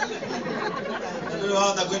kilima ndio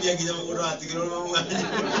hata kwenye kijana mkono atikiro mwanya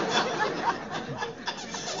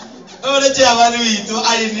ole chavani witu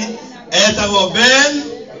aini etagwo Ben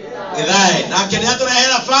Githai na kenya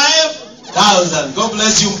turehera 5,000 God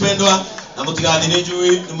bless you mpendwa na mutigathine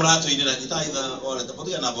njui ni muratuine na gitaitha ole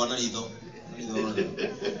tapotia na bwana ritho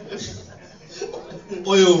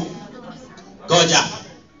oyo goja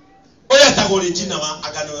oya tagore jina wa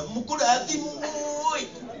akanwe mukurathi moi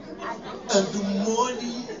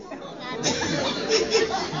andumoni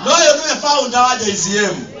no yo no founder wa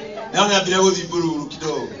JCM na ona bila guthi bururu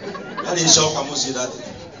kidogo ali shoka musi dati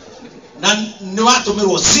na ni watu mero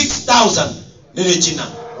 6000 nile jina.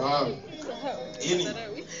 Wow.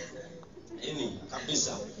 Ini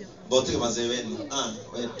kabisa bote wazee wenu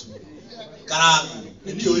wetu Karangu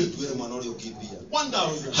ndio wetu wale mwana ule ukipia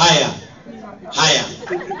 1000.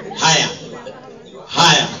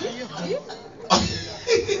 Haya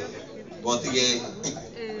botige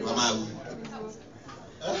mama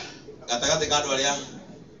gatagate kadu alia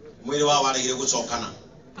mwili wao waregire gucokana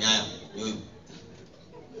nyaya ni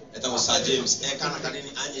etagwo Sir James kana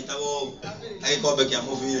kanini anyitagwo agikombe kia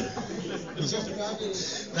movie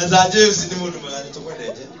na Sir James ni mundu mwega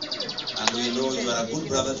tukwendete and we know you are a good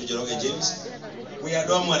brother to Njoroge James. We are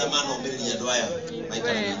doing what a man of million doya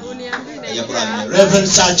Reverend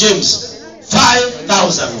Sir James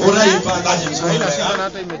 5000 Muraya James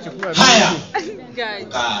haya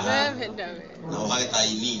na waheta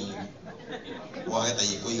inini waheta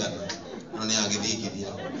yikuigana none agithikithia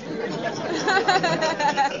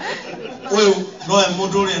uyu no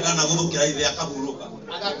mundu uri ndana guthukira ithe akahuruka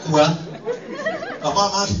agakua baba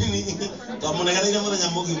matini twamuneganire muthenya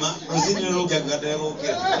mugima rucini ruke ngade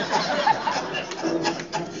gukira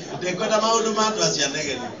ndekwenda maundu mandu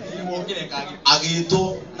acianegeni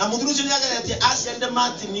agitwo na muthuru ucio niageretie aciarire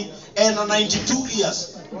matini ena 92 years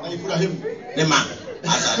Ibrahim nema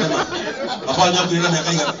asa nema baba nyakurina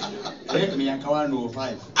miaka igana miaka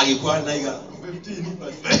 105 agikwa na igana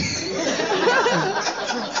 15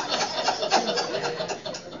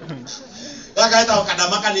 Kakaita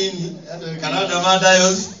kadamaka nini?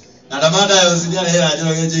 Kadamadios. Kadamadios ni hela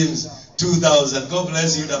Njoroge James 2000. God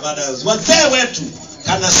bless you Kadamadios. Wazee wetu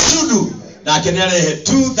kana sudu na kenele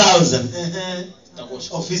 2000.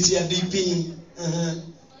 Ofisi ya DP.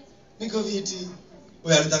 Niko viti.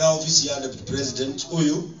 Wewe alitaka ofisi ya deputy president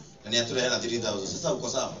huyu na ni atule hela 3000. Sasa uko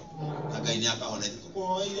sawa? Akaini akaona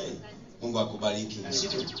kwa ile. Mungu akubariki.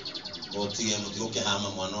 Botige mutioke hama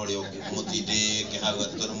mwana ule mutide ke haga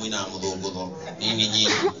toro muina muthunguzo nini nyinyi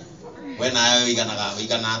wena ayo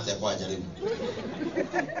igana ate kwa jaribu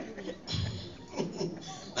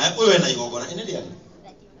na wewe na igogona ine dia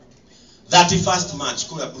 31st March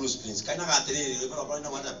kula Bruce Prince kaina gatiriri iko kwa ina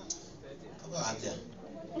wanda aba atia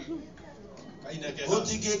kaina ke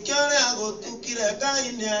botige kale agotukire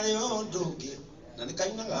kaine ari ondoke na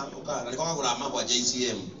nikaina ga ukara nikoga gura mambo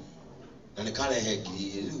JCM na nikarehe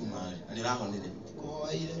ngiri riu mari na nirahonire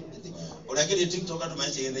kwa ile urekeri TikTok atu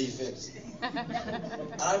maisha ina effects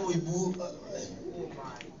arabu ibu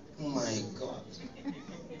oh my god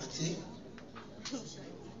ati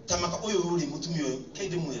tamaka uyu uri mutumio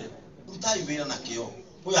kaide mwere utai wira na kio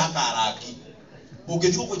uyu hakaraki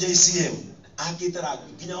ungithio ku JCM akitara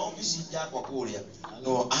kinya office yakwa kuria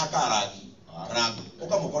no hakaraki rangi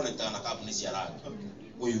ukamukonnecta na company cia rangi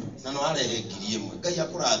uyu na no arehe ngiri imwe ngai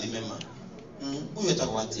akurathime ma uyu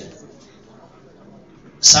etagwo atia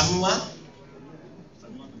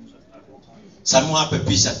Samua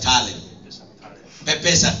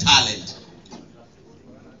Pepesa talent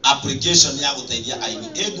application ya gutethia aini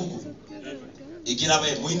Google igira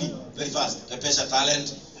we mwini very fast Pepesa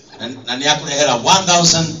talent na ni akurehera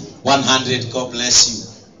 1100. God bless you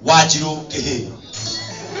Wajiru kehe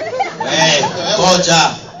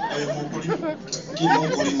koja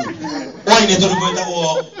kimugulini oine tori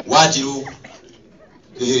kwetagwo Wajiru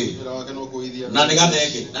kehe na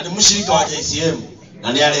nigathenge na ni mushirika wa JCM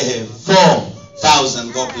na ni arehe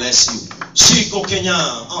 4000. God bless you Shiko Kenya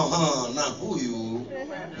na huyu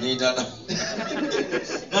ni dada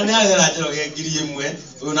na ni arehe Njoroge ngiri imwe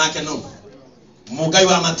uyu nake no mugai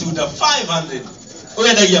wa matunda 500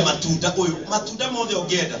 uyendagia matunda uyu matunda mothe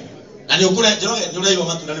ongenda na ni ukure Njoroge ni uraiwa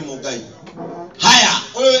matunda ni mugai haya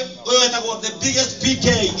uyu etagwo the biggest PK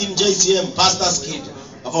in JCM pastor's kid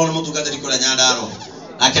afona mutungatiri kula Nyandaro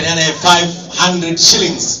akenene 500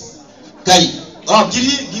 shillings kai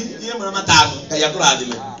giri mwana matano kai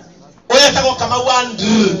akurathime oya tago kama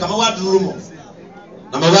wadrumo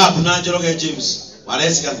na mawabu na Njoroge James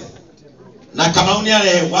walesi kazi na kama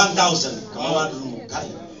uniale 1000 kama wadrumo kai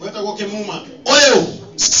weta goke muma oyo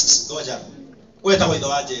ngoja weta kwa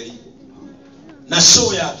idwa jeri na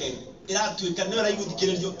show yake iratuika nera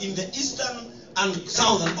iguthikirerio in the eastern and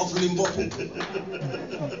southern of Limpopo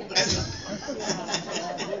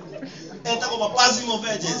eta kwa passing of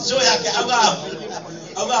edges show yake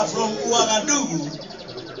aga from Uagadugu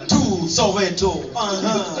to Soweto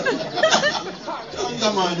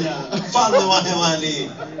Tanzania falme wa hewani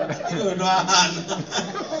hiyo ndo ana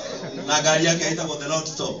na gari yake itakuwa the lot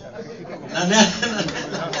stop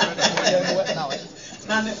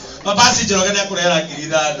na babasi Njoroge ya kurehera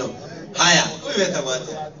kirithano haya wewe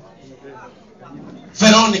tabate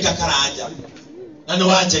Veronica Karanja na ni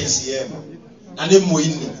wa JCM na ni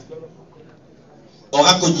muini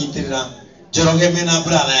ogakunyitirira Njoroge mena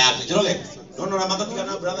brother yake Njoroge nono na matatika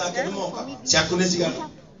na brother yake nimoka ciakune cigana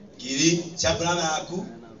ngiri cia brother yaku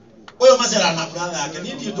uyu macera na brother yake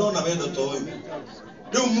ni ndio ndona wendo to uyu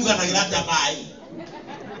riu muganagira atia bai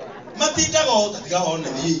matindago tatiga one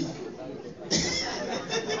ni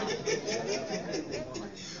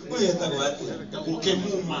uyu etagwo atia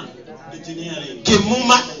Kimuma engineering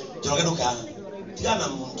Kimuma Njoroge nduka tigana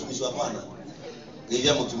mtumishi wa Bwana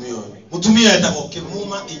ngeithia mutumia etagwo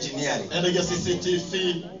Kimuma engineering endagia CCTV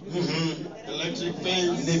electric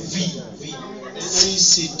fence the V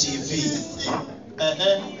CCTV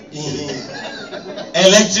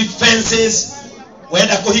electric fences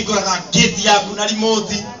wenda kuhingura gate yaku na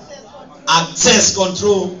remote access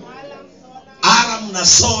control alarm na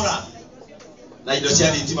solar na indo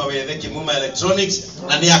cia thitima wethe Kimuma electronics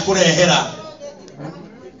na ni akurehera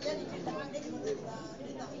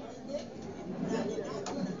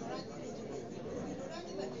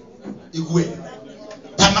igwe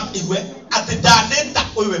tama igwe ati daneta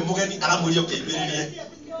uyu mugeni aramurio kiibiririe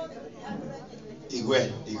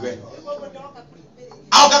igwe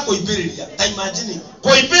auga kuibiriria ta imagine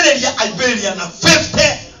kuibiriria aibiriria na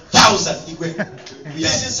 50,000 igwe.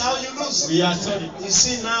 This is how you lose. We are sorry. You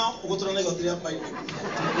see now ugotorana gotiria pai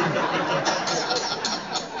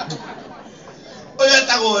oya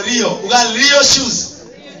tago Rio uga Rio shoes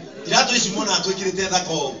iratu ici mona atwikirite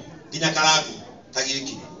thako nginya Karangu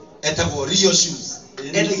tagiki etagwo Rio shoes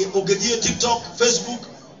endege ungithie TikTok Facebook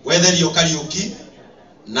wetherio Kariuki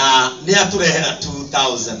na ni aturehera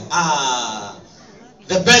 2000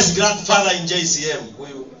 the best grandfather in JCM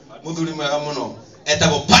huyu muthuri mwega muno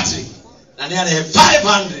etagwo Patrick na ni arehe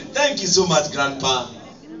 500. Thank you so much grandpa.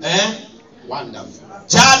 Wonderful.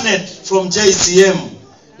 Janet from JCM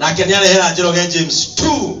na kenya arehera Njoroge James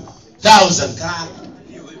 2000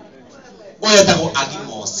 wewe etagwo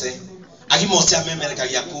Agimose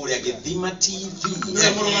amemerekagia kuria Githima TV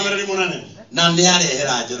na ni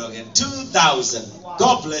arehera Njoroge 2000.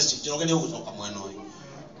 God bless you. Njoroge ni ugucoka mwena uyu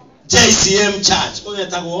JCM Church uyu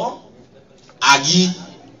etagwo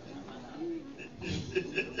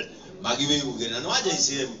Magi we ugena no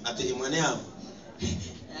JCM ati imwene yao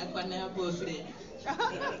yakwa na boyfriend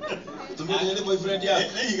tumia ni boyfriend yao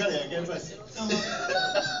igale yake basi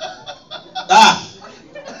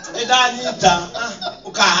edanyita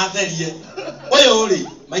ukahatherie uyu uri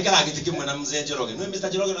maikara gitiki mwana mzee Njoroge no Mr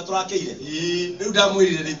Njoroge na turakeire riu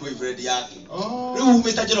ndamwirire ni boyfriend yake riu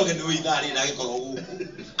Mr Njoroge ni uithari na gikorwo guku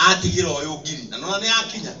atigira uyu ngiri na nona ni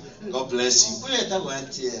akinya. God bless you. Uyu etagwo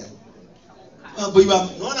atia boiba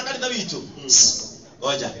nona kanitha witu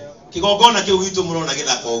oja kigongona kiu witu murona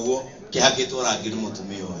githaka uguo kihakitwo rangi ni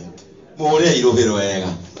mutumia uyu muria iruhiro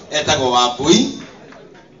wega etagwo Wambui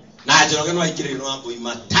na Njoroge no aikire no Wambui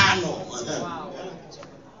matano.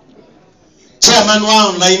 Chairman wa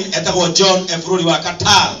online etagwo John Efruri wa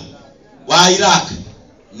Qatar wa Iraq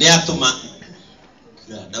ni atuma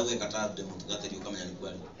ndawe Qatar de mutugateri ukamenya ni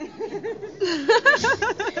kweli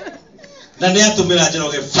na ni atumira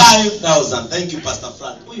Njoroge 5,000. Thank you Pastor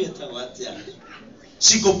Frank. Uyu etagwo atia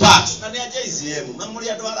Chico Parks na ni JCM na muri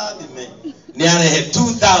andu arathime ni arehe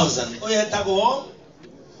 2,000. Uyu etagwo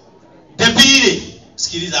Debiri.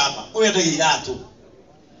 Sikiliza hapa uyu endagia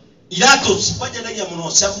iratu sipanyendagia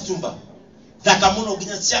muno cia mutumba thaka muno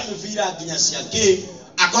nginya cia mivira nginya cia ki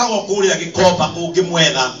akoragwo kuria gikomba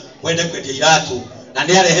ungimwetha wende kwendia iratu na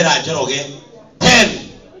ni arehera Njoroge 10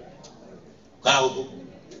 Karangu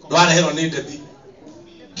ndo arehero ni Debi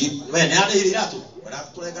we ni arehera iratu wala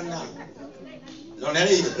kuregana no ni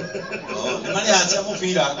arehera ni mali acia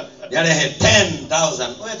muvira ni arehe 10,000.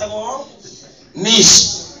 Uyu etagwo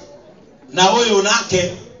Nish na uyu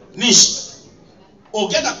nake Nish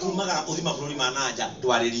ogenda kumagara uthima bururi manaja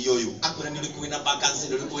ndwariri uyu akure ni uri na vacancy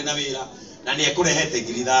ni uri na wira na ni ekurehete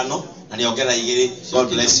 5,000 na ni ongera 2. God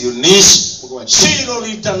bless you Nish. Shiro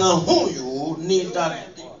litana huyu ni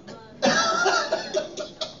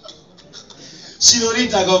Shiro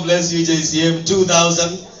lita. God bless you JCM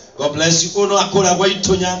 2,000. God bless you. Uno akura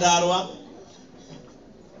gwaitu Nyandarua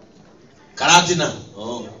Karatina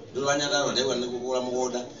ndurwa Nyandarua ndewa ni kugura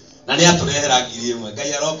mugoda na ni aturehera 1,000.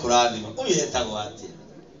 Ngai arokurathima. Uyu etagwo atia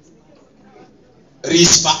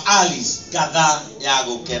Rispa Alice Gatha ya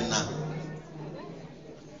gukena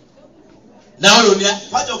na uyu ni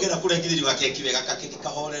kwajogera kurengithiri wa keki wega kakeki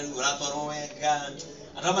kahore ru ratwaro wega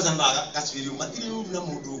andama sana kaswiri matiri na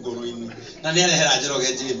mundu ngoro-ini na ni arehera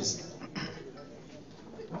Njoroge James.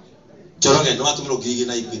 Njoroge no atumiro ngiri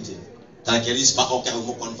na Equity take Rispa oke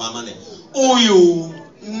mu confirmane uyu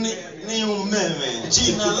ni umeme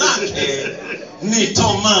jina lake ni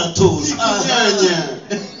tomatoes nyanya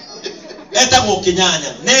eta go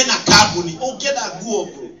kinyanya nena kabuni ukienda nguo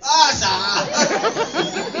asa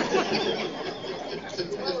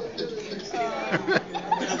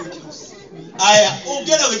aya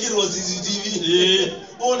ukienda wikirwo CCTV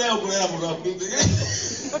one ukurera muno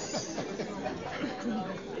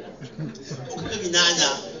kinyanya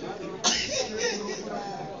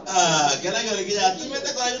gele kinyanya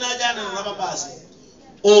tumete kwa nyanya jana na mabasi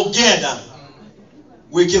ukienda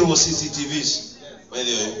wikirwo CCTVs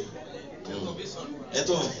wewe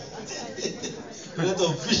Eto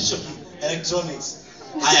vision electronics.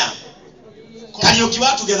 Haya. Karaoke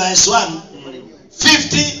watu together as one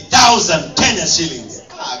 50,000 Kenya shillings.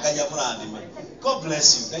 Kaya muradi man. God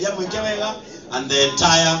bless you. Kaya mwekewega and the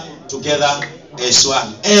entire together as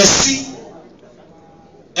one. AC.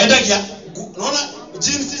 Endagia. Unaona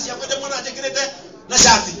jeans ya kwenda mwana ajekerete na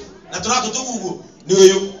shati. Na turatu tugugu. Ni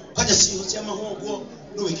wewe. Kaja si chama huo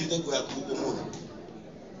ndio wikirite kwa kukumuna.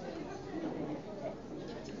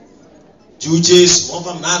 Jujes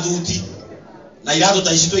mwamba mnaduti na irato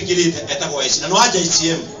taishito ikirite etagwa esi na no aja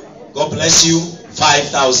ICM. God bless you.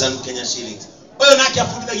 5,000 Kenya shillings. Oyo naki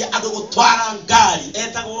afundithagia andu gutwara ngari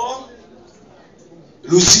etagwo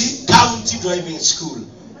Lucy County Driving School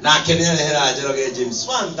na kenelehera Njoroge James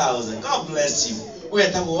 1,000. God bless you. Oyo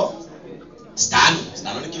etagwo Stan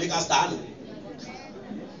ni kilika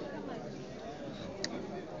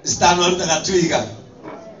Stan walutaka twiga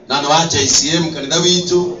na no aja ICM kanitha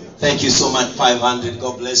witu. Thank you so much. 500.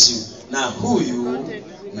 God bless you. Na huyu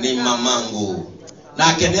ni mamangu.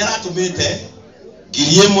 Na kenera tumite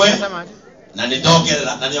giriemwe na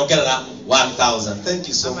niongerera 1,000. Thank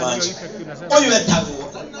you so much. Oyu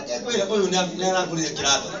etago. Oyu nera kulia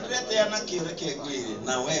kirato. Ndirete yana kireke gwire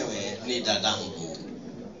na wewe ni dadangu.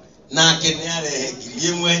 Na kenere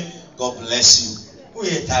giriemwe. God bless you.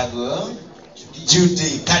 Oyu etago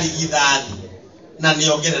Judy Karigithani. Na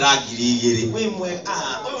niongerera 2,000 wimwe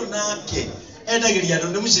uyu nake endagiria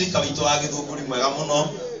ndo mushirika witu wa githunguri mwega muno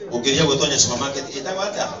ukiria gwetonya supermarket itagwa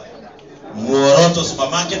ata Muoroto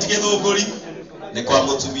supermarket githunguri ni kwa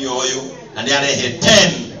mutumia uyu na ni arehe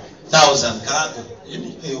 10,000 Karangu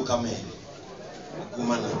hiyo kame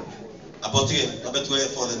kumana abotige tabetwe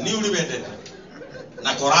for the newly wedded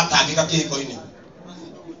na korata angika kiko-ini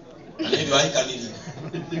na ndio aikaniri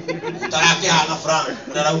utarake hana frank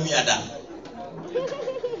ndaraumia da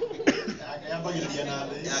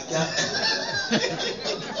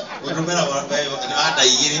Utumera wewe na hata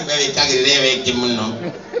igiri wewe kagirire wengi muno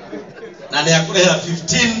na ni akurehera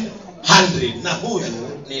 1,500 na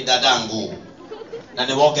huyu ni dadangu na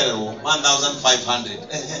ni wogererwo 1,500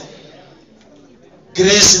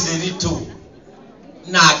 Grace Nderitu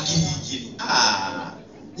na gigiri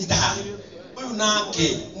ita huyu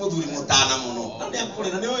nake muthuri mutana muno na ni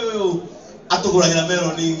akurehera ni huyu atuguragira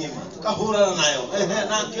mero ni ngima tukahurana nayo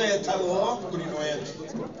nake etagwo kurino wetu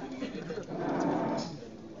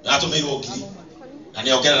atumirwo ngiri na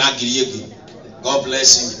niongerera ngiri ingi. God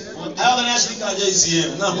bless you. Hayo ni ashirika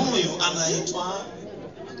JCM na huyu anaitwa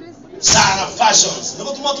Sarah Fashions.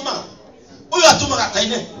 Ndio tuma huyu atuma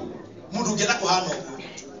gataine mundu ngenda kuhana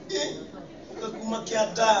kuma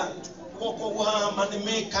kiada koko guhama ni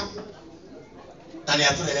meka tani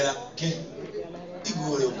aturehera ke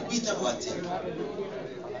igure kubita kwate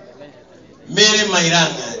Mary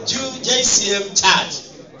Mairanga JCM Church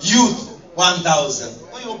Youth 1,000.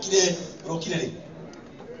 Oyo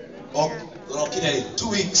rokire 2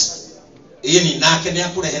 weeks yeni nake ni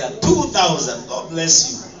akurehera 2,000. God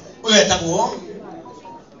bless you. Oyo etagwo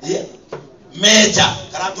Meja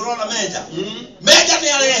karaturona Meja Meja ni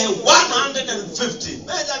arehe 150.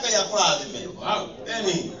 Meja ga yakurathime. Wow.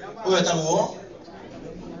 Eni oyo etagwo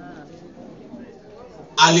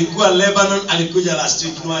alikuwa Lebanon, alikuja last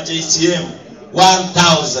week ni wa JCM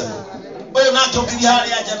 1,000. Oyo natokiri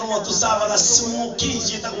hali aja no tusaba la smoky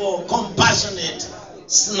chitagwo compassionate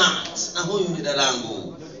snacks na huyu ni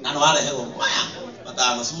dadangu na no wale hewa maya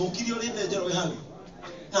matano smoky dio linde Njoroge hapo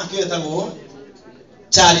na kietagwo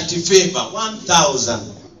charity favor 1,000.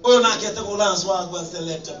 Oyo naketagwo Lance wa kwa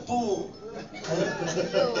selector po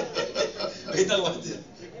itagwo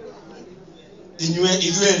inywe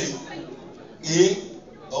idweli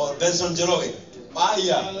or Benson Njoroge.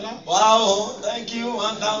 Wow, thank you.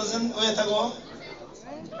 1,000. Wait a go.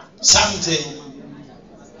 Something.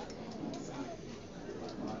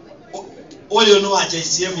 Oyo no a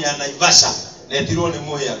JCM ya Naivasha. Netiro ni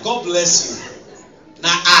moya. God bless you. Na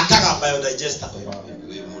ataka biodigester.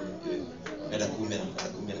 Eda kumera.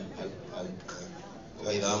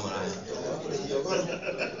 Kaida Muraya.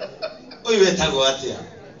 Oyo etago atia.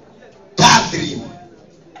 Catherine.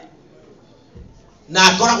 Na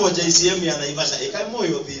akora kwa JCM ya Naivasha. Eka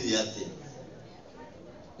moyo thiri ati.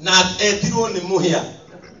 na etirwo ni muhia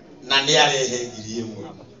na ni arehe ngiri imwe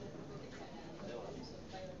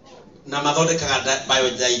na mathondekaga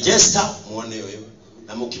biodigester muone uyu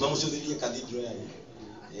na mukima mucuthirie cathedral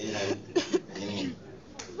yayo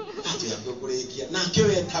ati yakwo kurikia na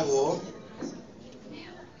kiwetagwo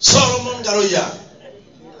Solomon Garoya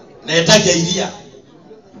na etagia iria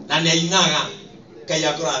na ni ainaga Ngai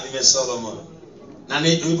akurathime Solomon na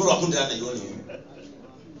ni rwimbo rwa kundira na ironi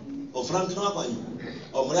o Frank no akwanyu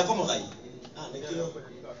o muri akomogai nikio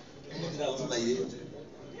ndira unaire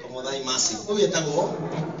komogai masi uyu etagwo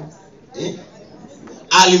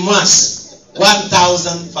Alimas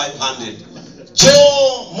 1500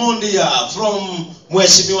 Joe Mondia from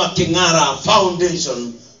Mheshimiwa Kingara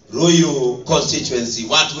Foundation Ruiru constituency.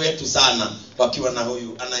 Watu wetu sana wakiwa na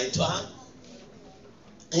huyu anaitwa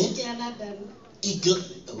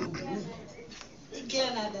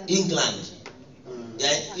England. Ya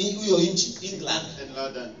huyo inchi England.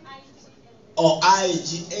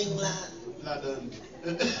 IG England.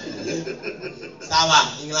 Sawa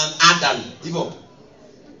England Adan hivyo.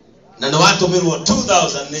 Na ni watu mirwo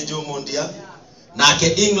 2000 ni Joe Mondia na ke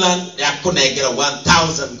England ya kunegera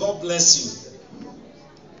 1000. God bless you.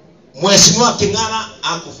 Mheshimiwa Kingara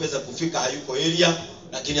akufeza kufika hayuko area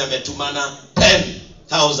lakini ametumana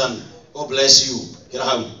 10,000. God bless you. Kila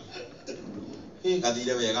hau.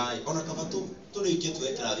 Kadire wega ona kama tu turikie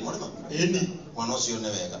twekera thimo nima. Eni mwana ucio ne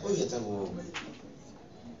wega. Uyu etagwo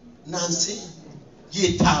Nancy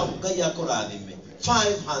Gitau Ngai akurathime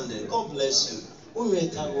 500. God bless you. Uyu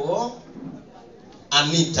etagwo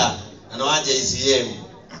Anita na wa JCM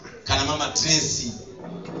kana mama Tracy.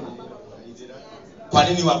 Kwa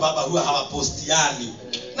nini wa baba huwa hawapostiani?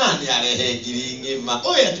 Nani arehe ngiri ngima?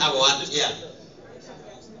 Uyu etagwo atia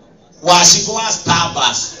washiko wa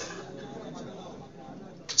Starbucks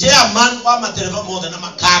chairman wa matereva mothe na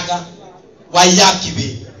makaga wa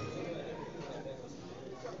Yakibi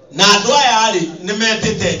na andũ aya ari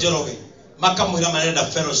nimetete Njoroge makamwira marenda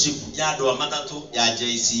fellowship ya andũ amatatu ya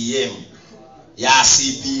JCM ya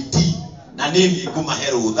CBD na nini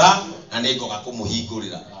kumaherutha na ningoga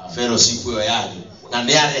kumuhingurira fellowship yo yari na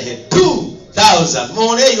ni arehe 2000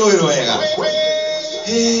 mone igwiro wega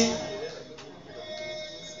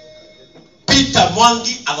Peter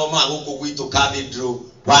Mwangi athoma guku gwitu cathedral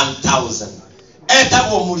 1000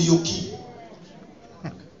 etagwo Muriuki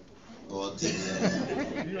bote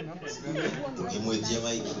imwetie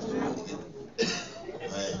maiki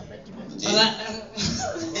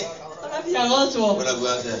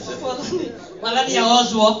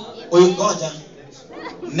uyu ngoja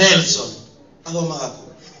Nelson athoma gako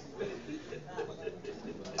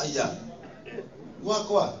aya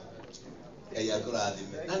wakwa Ngai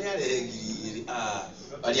akurathime nani arehe ngiri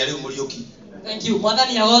ali ali Muriuki. Thank you.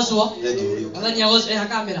 Mwathani agocwo. Mwathani agocwo ya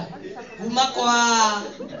kamera. Kuma kwa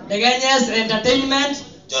Ndegenyes Entertainment.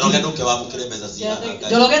 Njoroge nduke wamukire mbeca cia.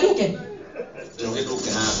 Njoroge nduke. Njoroge nduke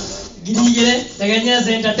haha. Ngirigire Ndegenyes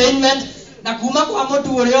Entertainment na kuma kwa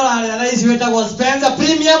mutu uri orarira raisi wetagwo Spencer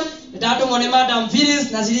Premium. Ndatu mone Madam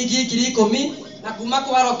Phyllis na ciringi 10,000 na kuma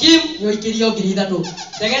kwa Rokim yo ikirio 3,000.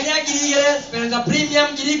 Ndegenya ngirigire Spencer Premium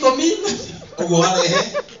 10,000. Ugo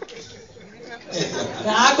warehe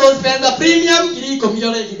na ako Spencer Premium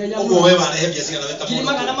 10,000 kiganya ugo we warehe biasi kana weta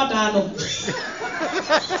kilima kana matano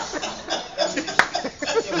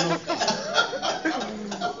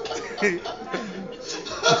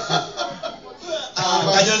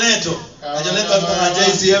kajoneto kwa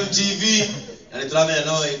JCM TV na nitramenya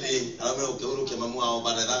no indi aramera ukihurukia mamu ao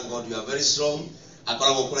but I thank God you are very strong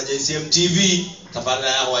akoragwo kura JCM TV tabarira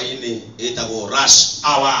ya hwaini itagwo Rush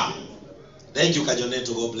Hour. Thank you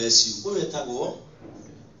Kajoneto, God bless you. Wewe etagwo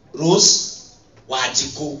Rose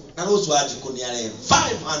Wajiko na Rose Wajiko ni ale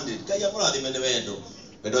 500 kaya murathime ne wendo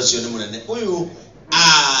wendo cio ni munene uyu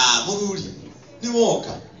muthuri ni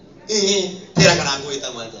woka tera kana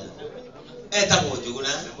ngwita mwanja etagwo Njuguna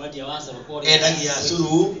mwadia wasa bakore endagia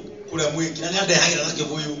curu kule mwiki na ndehagira na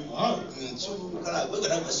kibuyu curu kala wewe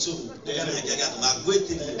na curu ndegana hakiaga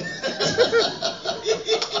magwitirie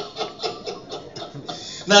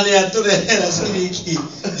na ni aturehera ciringi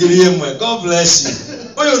 1,000. God bless you.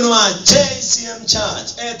 Uyu no wa JCM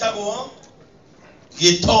Church etagwo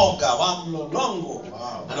Gitonga wa Mlolongo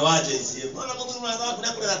na wa JCM ona mundu mwana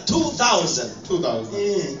kuna kula 2000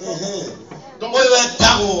 uyu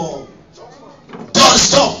etagwo Don't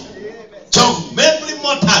stop John Memory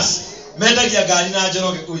Motors mendagia gari na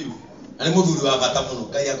Njoroge uyu ani muthuri wa bata muno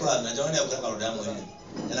Ngai akura na Njoroge akura karoda mwene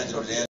yana kirode